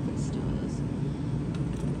 I don't know if it still is.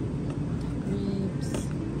 Grapes.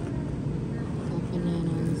 Got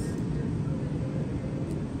bananas.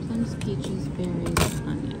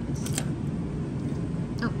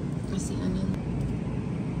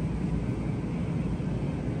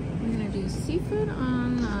 outfit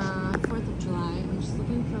on 4th of July. I'm just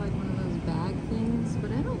looking for like one of those bag things,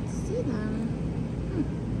 but I don't see them.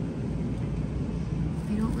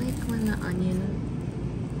 I don't like when the onion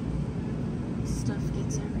stuff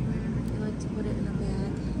gets everywhere. I like to put it in a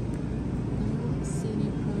bag. I don't see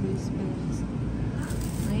any produce bags.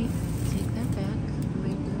 Might take that back.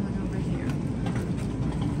 Might do one over here.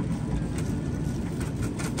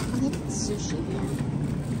 Oh, they got sushi here.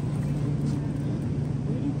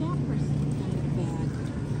 Where did that person find a bag?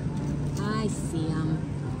 I see them.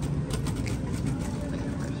 Right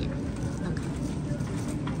over here. Okay.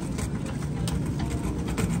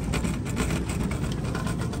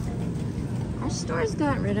 Our store's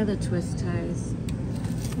got rid of the twist ties.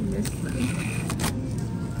 I miss them.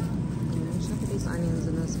 Check these onions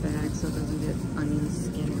in this bag so it doesn't get onion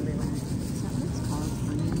skin everywhere. Is that what it's called?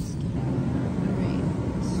 Onion skin? Alright,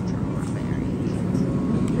 strawberry.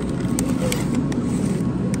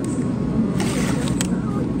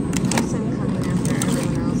 I guess I'm coming after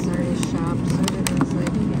everyone else already shopped, so everyone's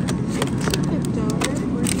like picked over.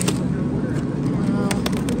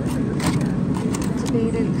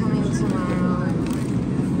 Debated coming tomorrow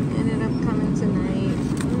and ended up coming tonight.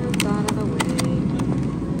 It's out of the way.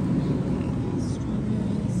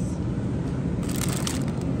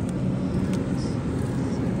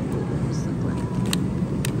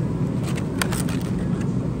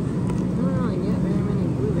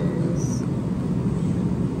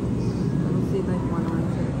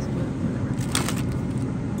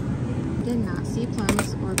 Did not see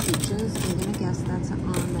plums or peaches. I'm gonna guess that's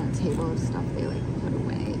on that table of stuff they like put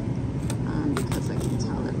away, because I can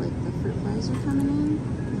tell that like the fruit flies are coming in.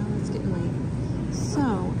 Now it's getting late, so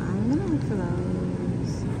I'm gonna look for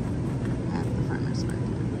those at the farmer's market.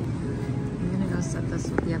 I'm gonna go set this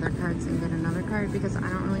with the other cards and get another card because I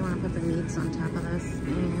don't really want to put the meats on top of this,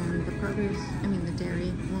 and the produce, I mean the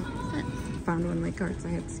dairy won't fit. Found one of my carts I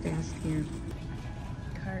had stashed here.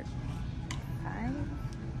 Cart 5.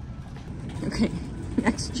 Okay,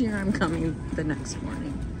 next year I'm coming the next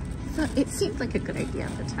morning. So it seemed like a good idea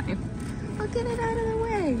at the time. I'll get it out of the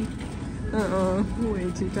way. Uh-oh, way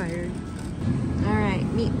too tired. All right,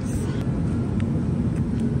 meats.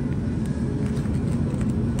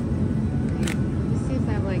 Let me see if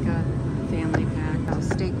I have like a family pack. Oh,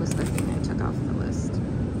 steak was the thing I took off the list.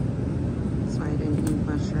 That's why I didn't eat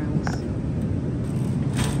mushrooms.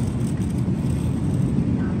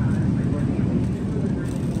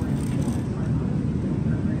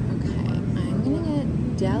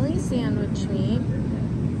 Deli sandwich meat.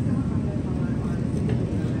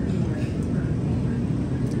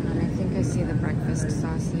 And I think I see the breakfast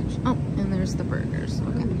sausage. Oh, and there's the burgers.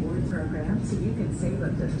 Okay. Program, so you can save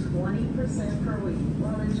up to 20% per week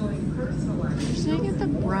while enjoying personalized. Should I get the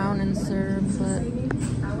brown and serve? But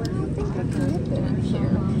I don't think I can get it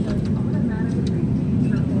here.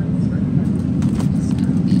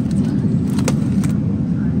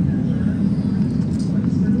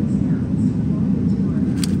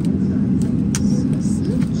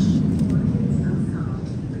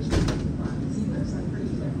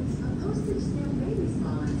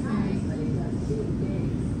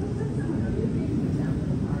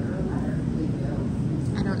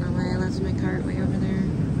 My cart way over there.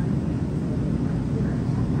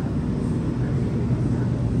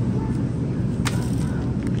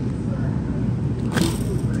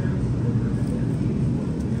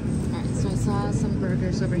 Alright, so I saw some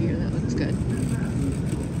burgers over here that looks good.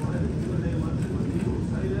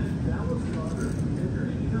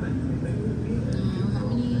 How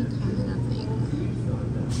many come in a thing?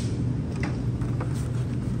 'Cause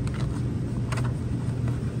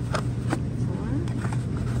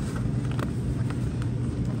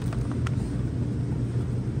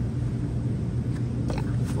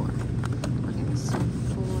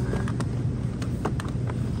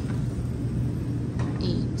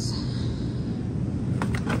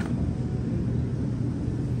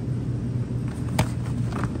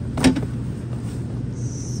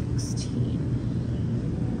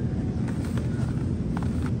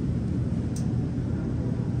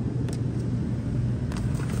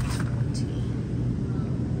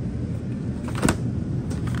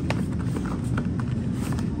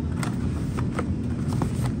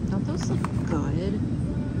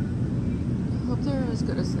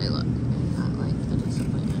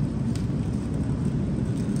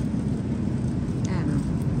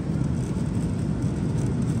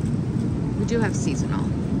do have seasonal.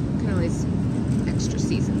 You can always extra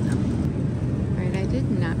season them. Alright, I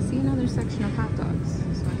did not see another section of hot dogs,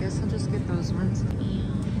 so I guess I'll just get those ones. And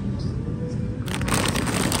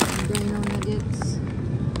dino nuggets.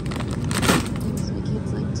 Sometimes my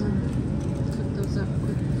kids like to cook those up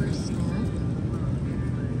quick for a snack.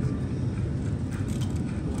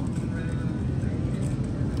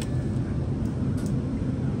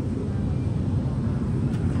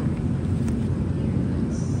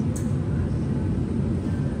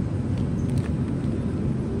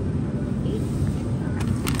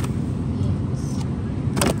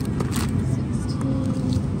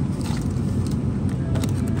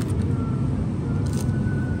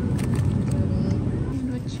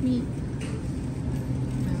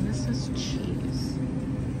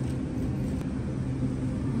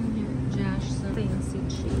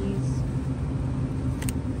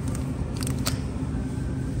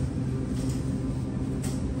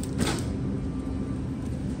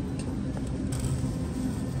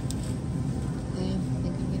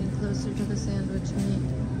 the sandwich meat.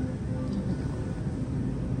 There we go.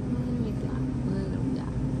 And we got little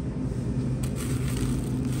that.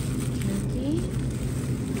 Turkey.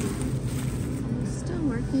 I'm still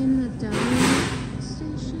working the Dougherty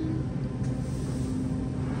station.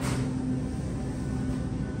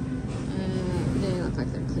 They look like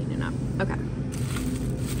they're cleaning up. Okay.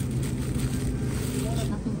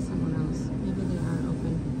 Shopping someone else. Maybe they are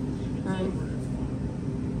open. All right.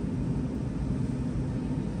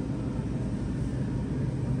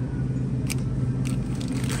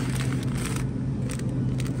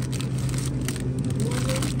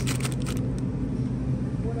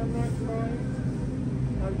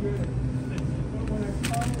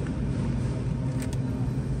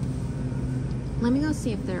 Let me go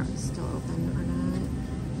see if they're still open or not.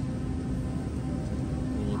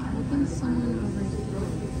 Wait, hoping someone over here.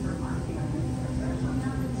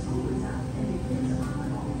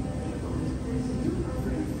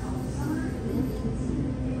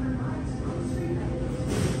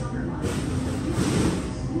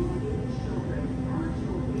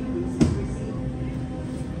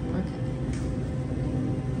 Okay.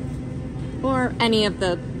 Or any of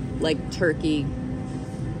the like turkey.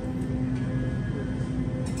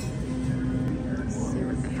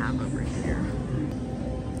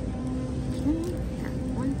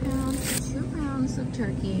 Of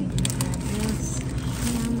turkey, this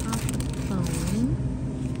ham off the bone,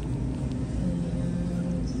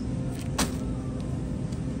 and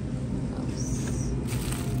oops.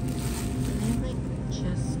 I have like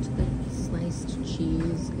just the sliced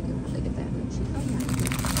cheese. I could probably get that with cheese. Oh yeah.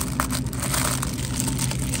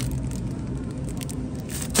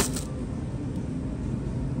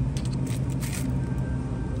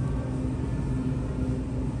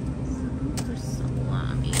 For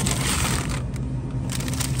salami.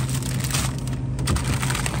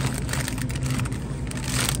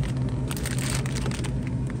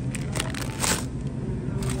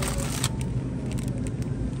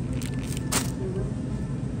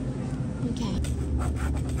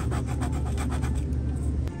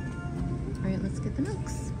 Alright, let's get the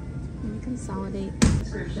milks. Let me consolidate.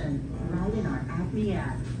 Subscription right in our ACME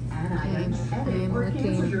app. Add items, I edit, am or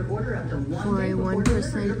cancel looking your order up to one for day a before 1%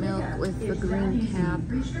 delivery milk pickup. with the It's that green easy. cap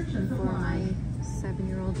Restrictions for apply. my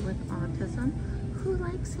 7-year-old with autism who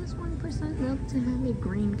likes his 1% milk to have a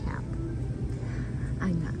green cap.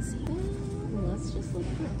 I'm not saying that. Let's just look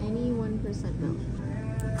for any 1% milk.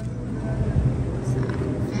 So,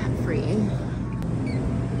 fat-free.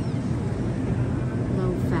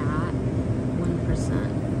 Low fat,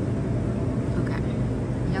 1%. Okay,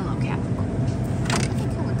 yellow cap. I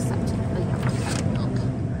think I'll accept the yellow cap milk.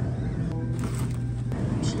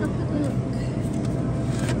 Chocolate milk.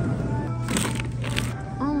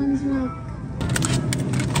 Almond milk.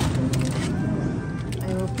 I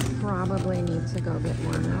will probably need to go get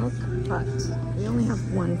more milk, but we only have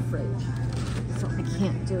one fridge, so I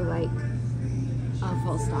can't do like a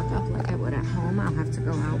full stock up like I would at home. I'll have to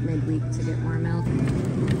go out midweek to get more milk.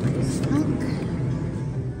 Iced milk.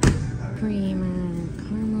 Creamer.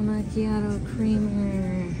 Caramel macchiato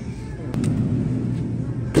creamer.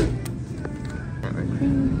 Sour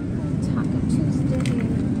cream. Taco Tuesday.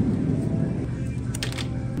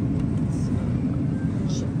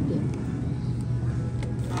 Chip dip.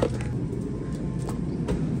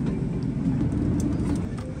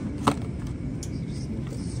 Just need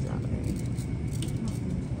the strawberry.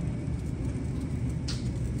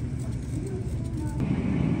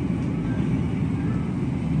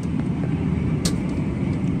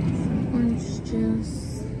 Orange juice.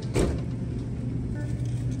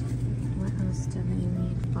 What else do they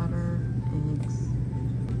need? Butter, eggs.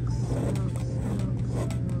 Smokes,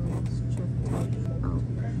 oh,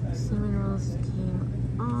 cinnamon rolls came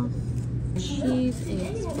off. Cheese,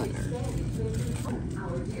 eggs, butter.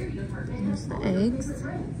 Here's the eggs.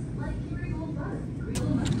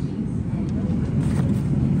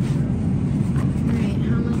 Alright,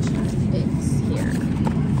 how much are eggs here?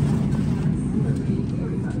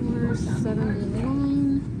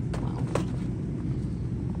 $4.79. Wow.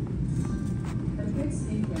 The good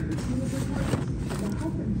skincare routine is important. The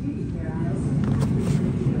health and beauty care aisles include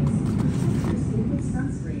videos. Protect your skin with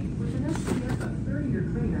sunscreen with an SPF of 30 or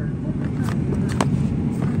greater.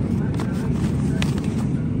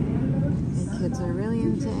 My kids are really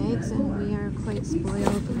into eggs, and we are quite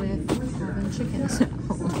spoiled with having chickens at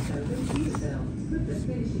home. Put the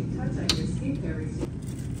finishing touch on your skincare routine.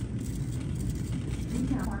 We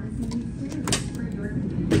have pharmacy needs too. For your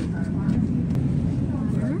convenience, our pharmacy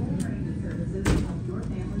services to help your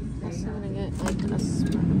family stay Also healthy. gonna get like a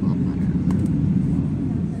spreadable butter.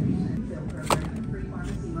 Refill program, free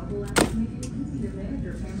pharmacy mobile apps make it easy to manage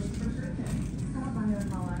your family's prescriptions.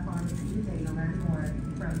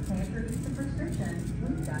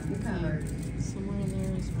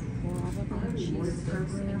 cheese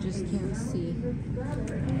sticks. I just can't see.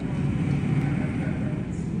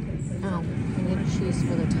 Oh, I need cheese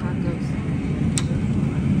for the tacos.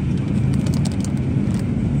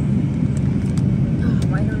 Oh,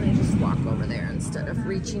 why don't I just walk over there instead of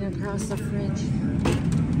reaching across the fridge?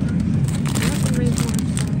 Oh,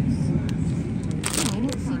 I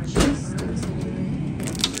don't see cheese sticks anywhere.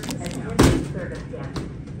 There they are.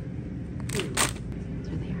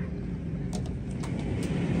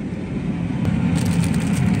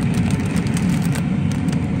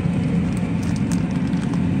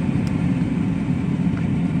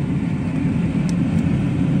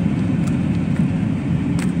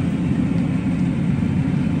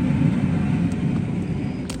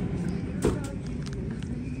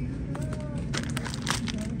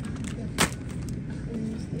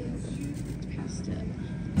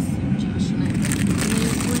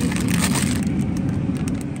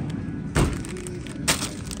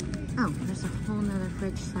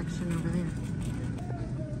 Section over there.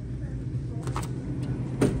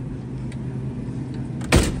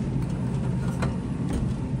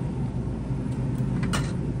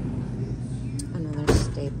 Another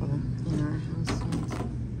staple in our house.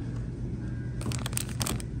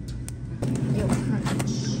 Yo,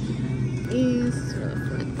 crunch is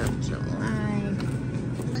 4th of July.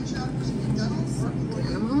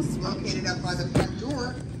 Animals Located up by the front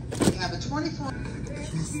door, we have a 24.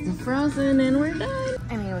 Just the frozen and we're done.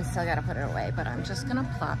 I mean, we still gotta put it away, but I'm just gonna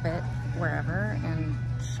plop it wherever and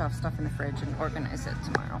shove stuff in the fridge and organize it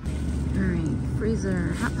tomorrow. All right,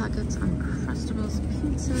 freezer, Hot Pockets, Uncrustables,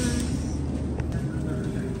 pizzas.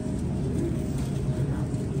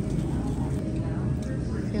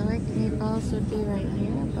 I feel like meatballs would be right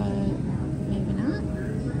here, but maybe not.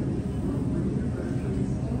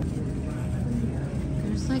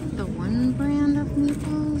 There's like the one brand of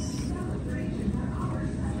meatballs.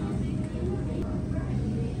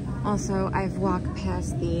 Also, I've walked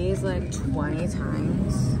past these like 20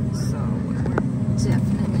 times, so we're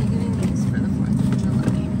definitely getting these for the 4th of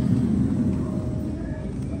July.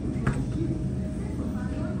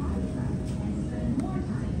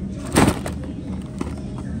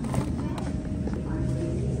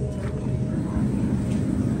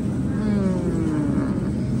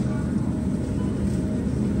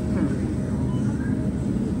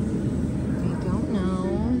 I don't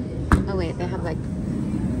know. Oh wait, they have like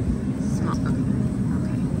small.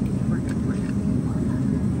 Okay, we're good.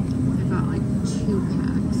 I got like 2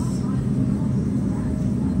 packs.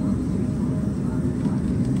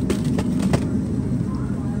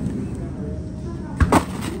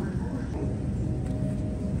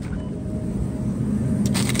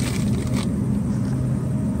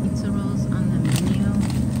 Pizza rolls on the menu,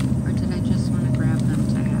 or did I just want to grab them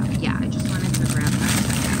to have? Yeah, I just wanted to grab them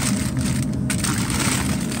to have. Okay.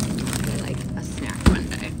 Be like a snack one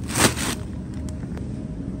day.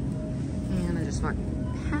 And I just walked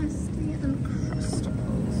past the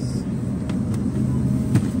Uncrustables.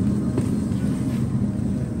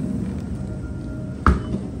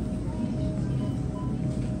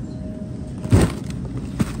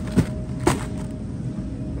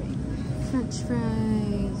 French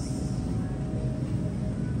fries.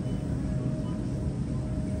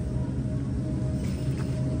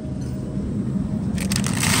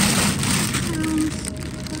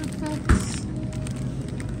 Perfect.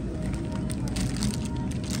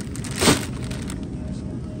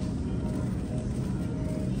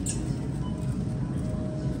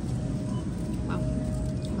 Wow,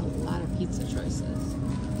 a lot of pizza choices.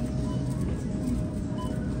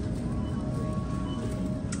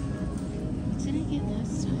 What did I get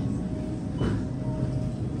last time?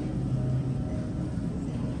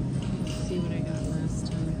 Let's see what I got last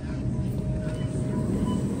time.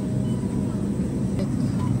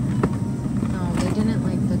 No, they didn't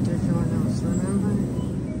like the DiGiorno's, remember?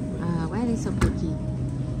 Why are they so picky?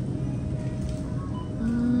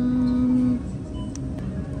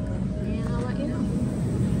 And I'll let you know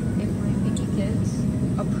if my picky kids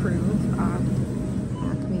approve of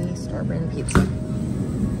ACME store brand pizza.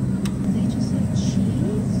 They just like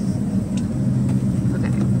cheese.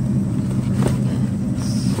 Okay.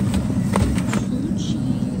 Two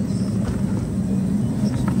cheese.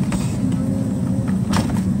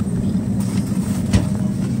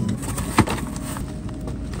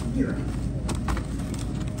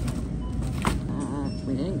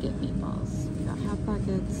 We didn't get meatballs. We got Hot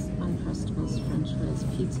Pockets, Uncrustables, French fries,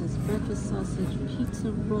 pizzas, breakfast sausage,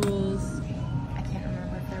 pizza rolls. I can't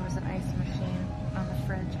remember if there was an ice machine on the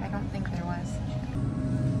fridge. I don't think there was.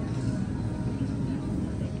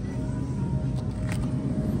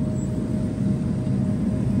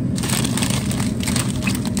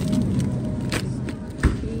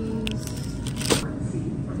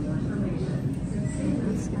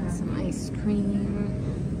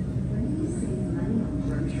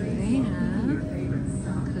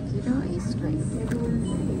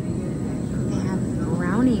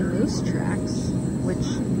 ice tracks, which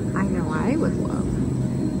I know I would love.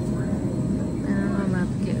 I don't know about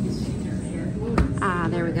the kids. Ah,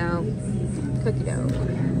 there we go. Cookie dough.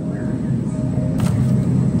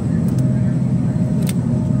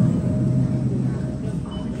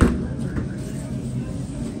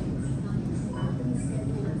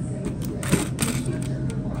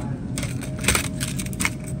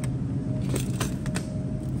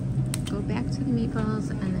 Meatballs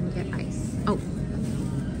and then get ice. Oh,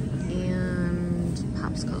 and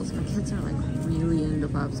popsicles. My kids are like really into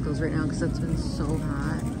popsicles right now because it's been so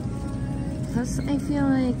hot. Plus, I feel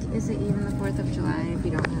like, is it even the 4th of July if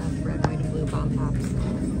you don't have red, white, and blue bomb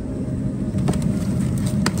popsicles?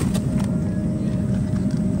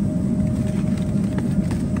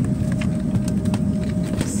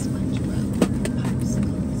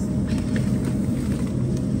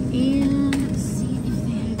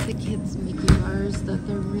 That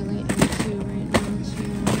they're really into right now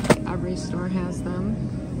too. Every store has them.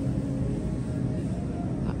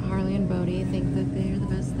 But Harley and Bodie think that they're the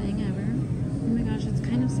best thing ever. Oh my gosh, it's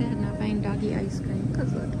kind of sad not buying doggy ice cream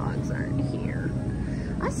because the dogs aren't here.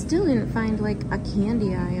 I still didn't find like a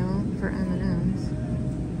candy aisle for M&Ms.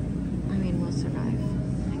 I mean, we'll survive,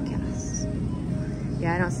 I guess.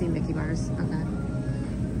 Yeah, I don't see Mickey bars. Okay.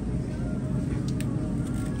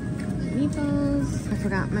 Meatballs. I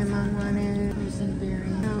forgot my mom wanted berry.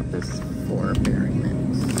 No, this 4 berry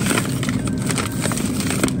mix.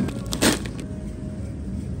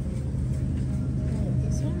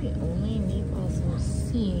 These are the only meatballs I've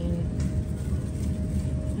seen.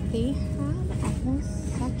 They had a whole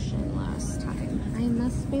section last time. I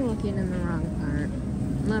must be looking in the wrong part.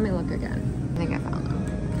 Let me look again. I think I found them.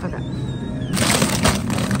 Okay.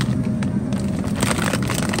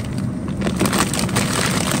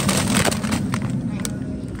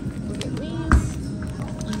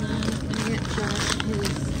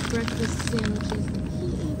 Breakfast sandwiches that he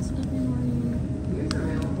eats every morning.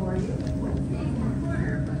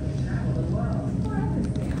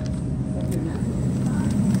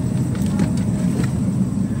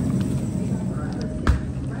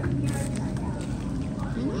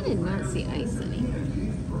 And I did not see ice anywhere.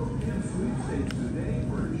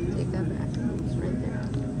 Take that back. It's right there.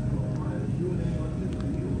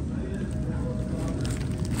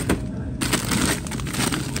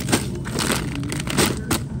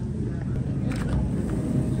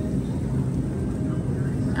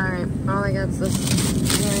 All I got is this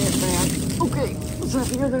giant bag. Okay, it's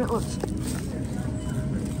heavier than it looks.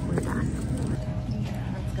 We're done.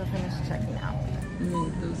 Let's go finish checking out.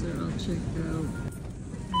 Alright, those are all checked out.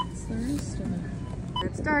 That's the rest of it.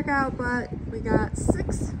 It's dark out, but we got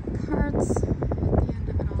 6 carts at the end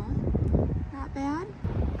of it all. Not bad.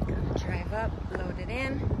 Gonna drive up, load it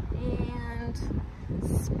in, and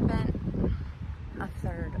spent a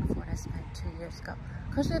third of what I spent 2 years ago.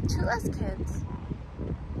 Because we have 2 less kids.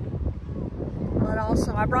 But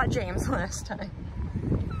also, I brought James last time.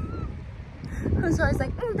 So I was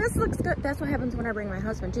like, this looks good. That's what happens when I bring my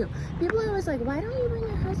husband too. People are always like, why don't you bring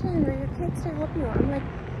your husband or your kids to help you? I'm like,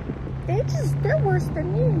 they're worse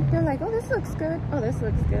than me. They're like, oh, this looks good. Oh, this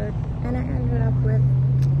looks good. And I ended up with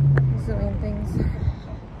a zillion things.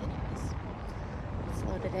 Anyways, let's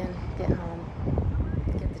load it in, get home,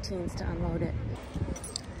 get the teens to unload it.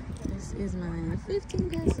 This is my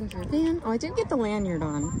 15-passenger van. Oh, I didn't get the lanyard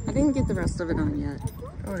on. I didn't get the rest of it on yet.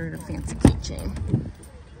 I ordered a fancy keychain.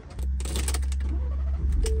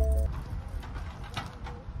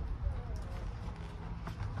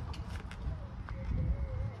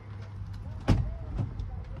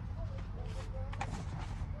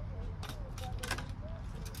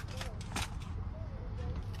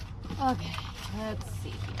 Okay, let's see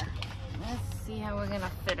here. Let's see how we're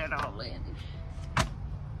gonna fit it all in.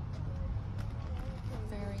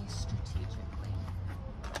 Very strategically.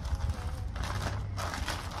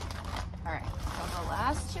 Alright, so the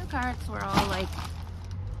last 2 carts were all like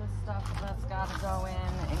the stuff that's gotta go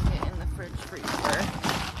in and get in the fridge freezer.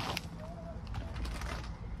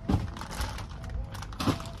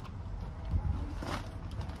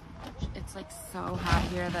 It's like so hot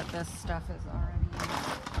here that this stuff is already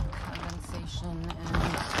condensation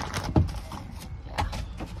and yeah.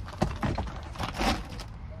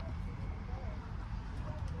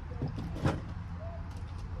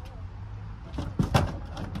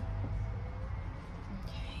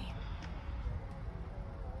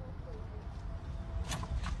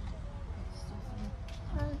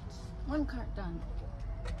 Okay. One cart done.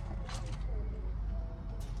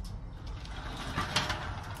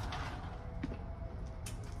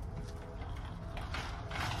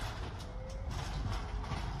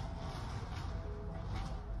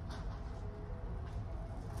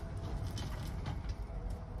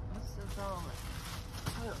 some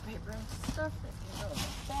toilet paper and stuff that can go in the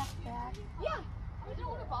backpack. Yeah, I don't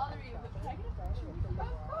want to bother you, but can I get a picture with you?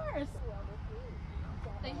 Of course.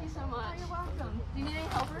 Thank you so much. You're welcome. Do you need any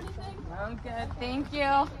help or anything? I'm good, thank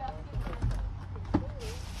you.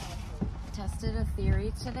 Tested a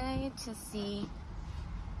theory today to see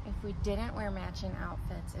if we didn't wear matching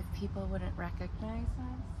outfits, if people wouldn't recognize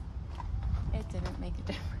us. It didn't make a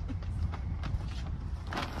difference.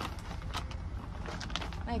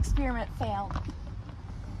 My experiment failed.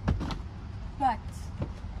 But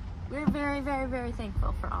we're very, very, very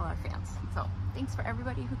thankful for all our fans. So thanks for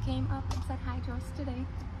everybody who came up and said hi to us today.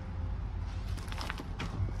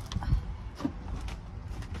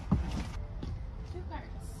 Two cards.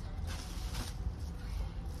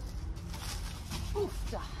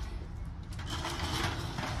 Oof-da.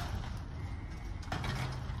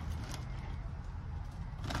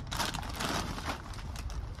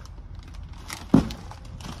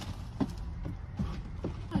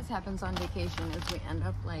 What happens on vacation is we end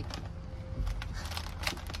up like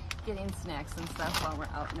getting snacks and stuff while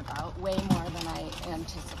we're out and about, way more than I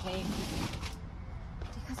anticipate.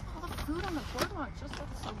 Because all the food on the boardwalk just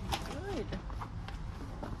looks so good.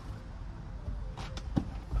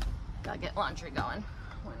 Gotta get laundry going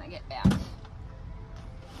when I get back.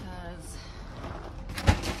 Because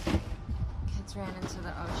kids ran into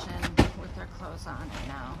the ocean with their clothes on right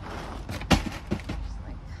now. Just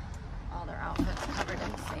like all their outfits covered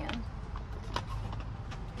in sand.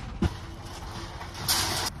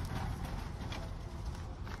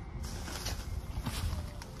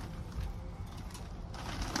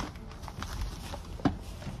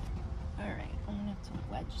 Alright, I'm gonna have to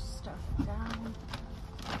wedge stuff down in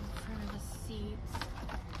front of the seats.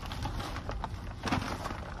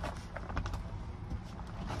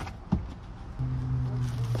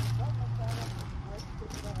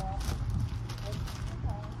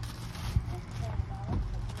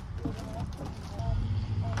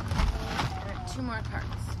 Alright, 2 more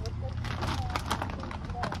cards.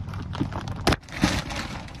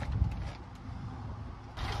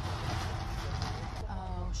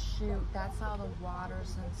 Oh shoot, that's all the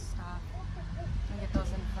waters and stuff. I'm gonna get those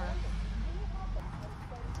in first.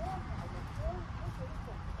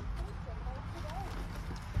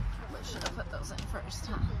 We should have put those in first,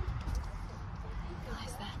 huh?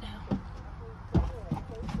 Realize that now.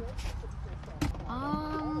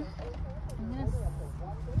 Miss.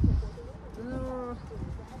 Ooh.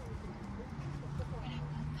 Where did I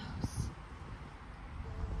put those?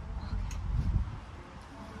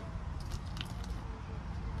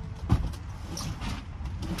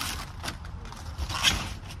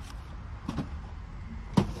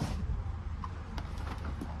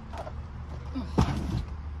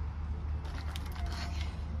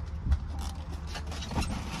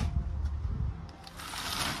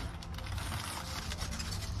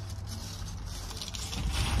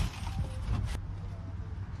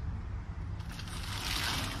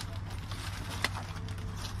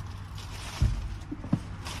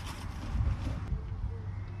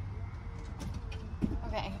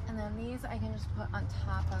 Okay, and then these I can just put on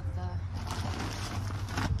top of the...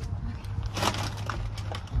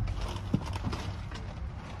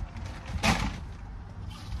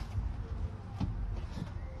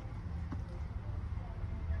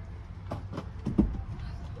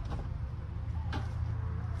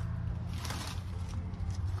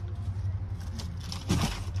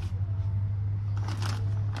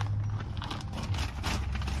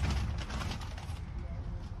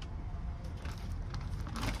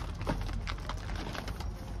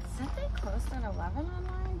 Closed at 11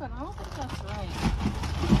 online, but I don't think that's right.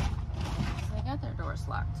 So they got their doors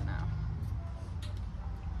locked now.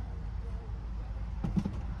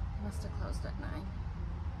 Must have closed at 9.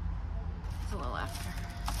 It's a little after.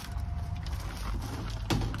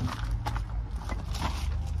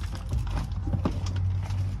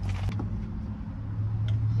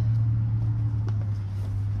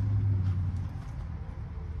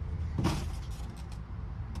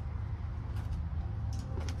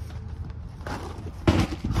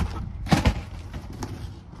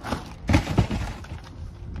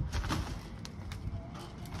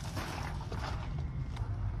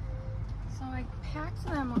 Packed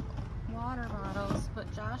them water bottles,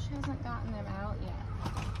 but Josh hasn't gotten them out yet.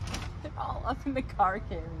 They're all up in the car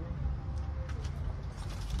carrier.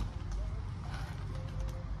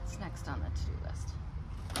 It's next on the to-do list.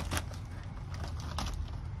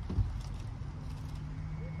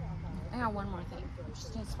 I got one more thing. I'm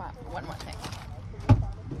just gonna spot for one more thing.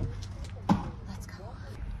 Let's go.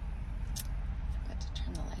 Forgot to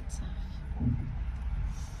turn the lights off.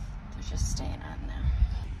 They're just staying on now.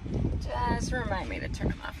 Just remind me to turn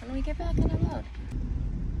them off when we get back and unload.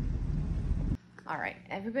 All right,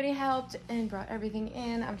 everybody helped and brought everything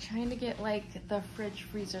in. I'm trying to get like the fridge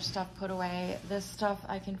freezer stuff put away. This stuff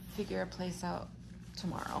I can figure a place out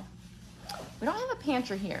tomorrow. We don't have a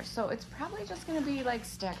pantry here, so it's probably just gonna be like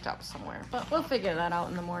stacked up somewhere, but we'll figure that out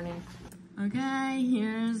in the morning. Okay,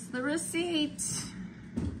 here's the receipt.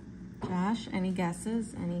 Josh, any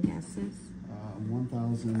guesses? Any guesses?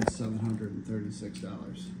 $1,736.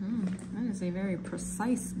 That is a very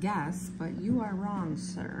precise guess, but you are wrong,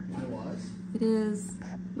 sir. It was? It is.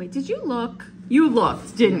 Wait, did you look? You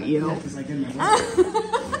looked, didn't you? Yeah, because I didn't look.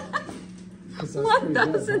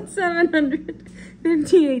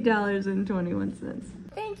 $1,758.21.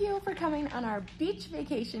 Thank you for coming on our beach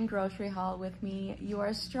vacation grocery haul with me. You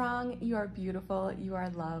are strong, you are beautiful, you are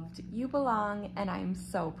loved, you belong, and I'm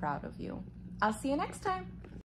so proud of you. I'll see you next time.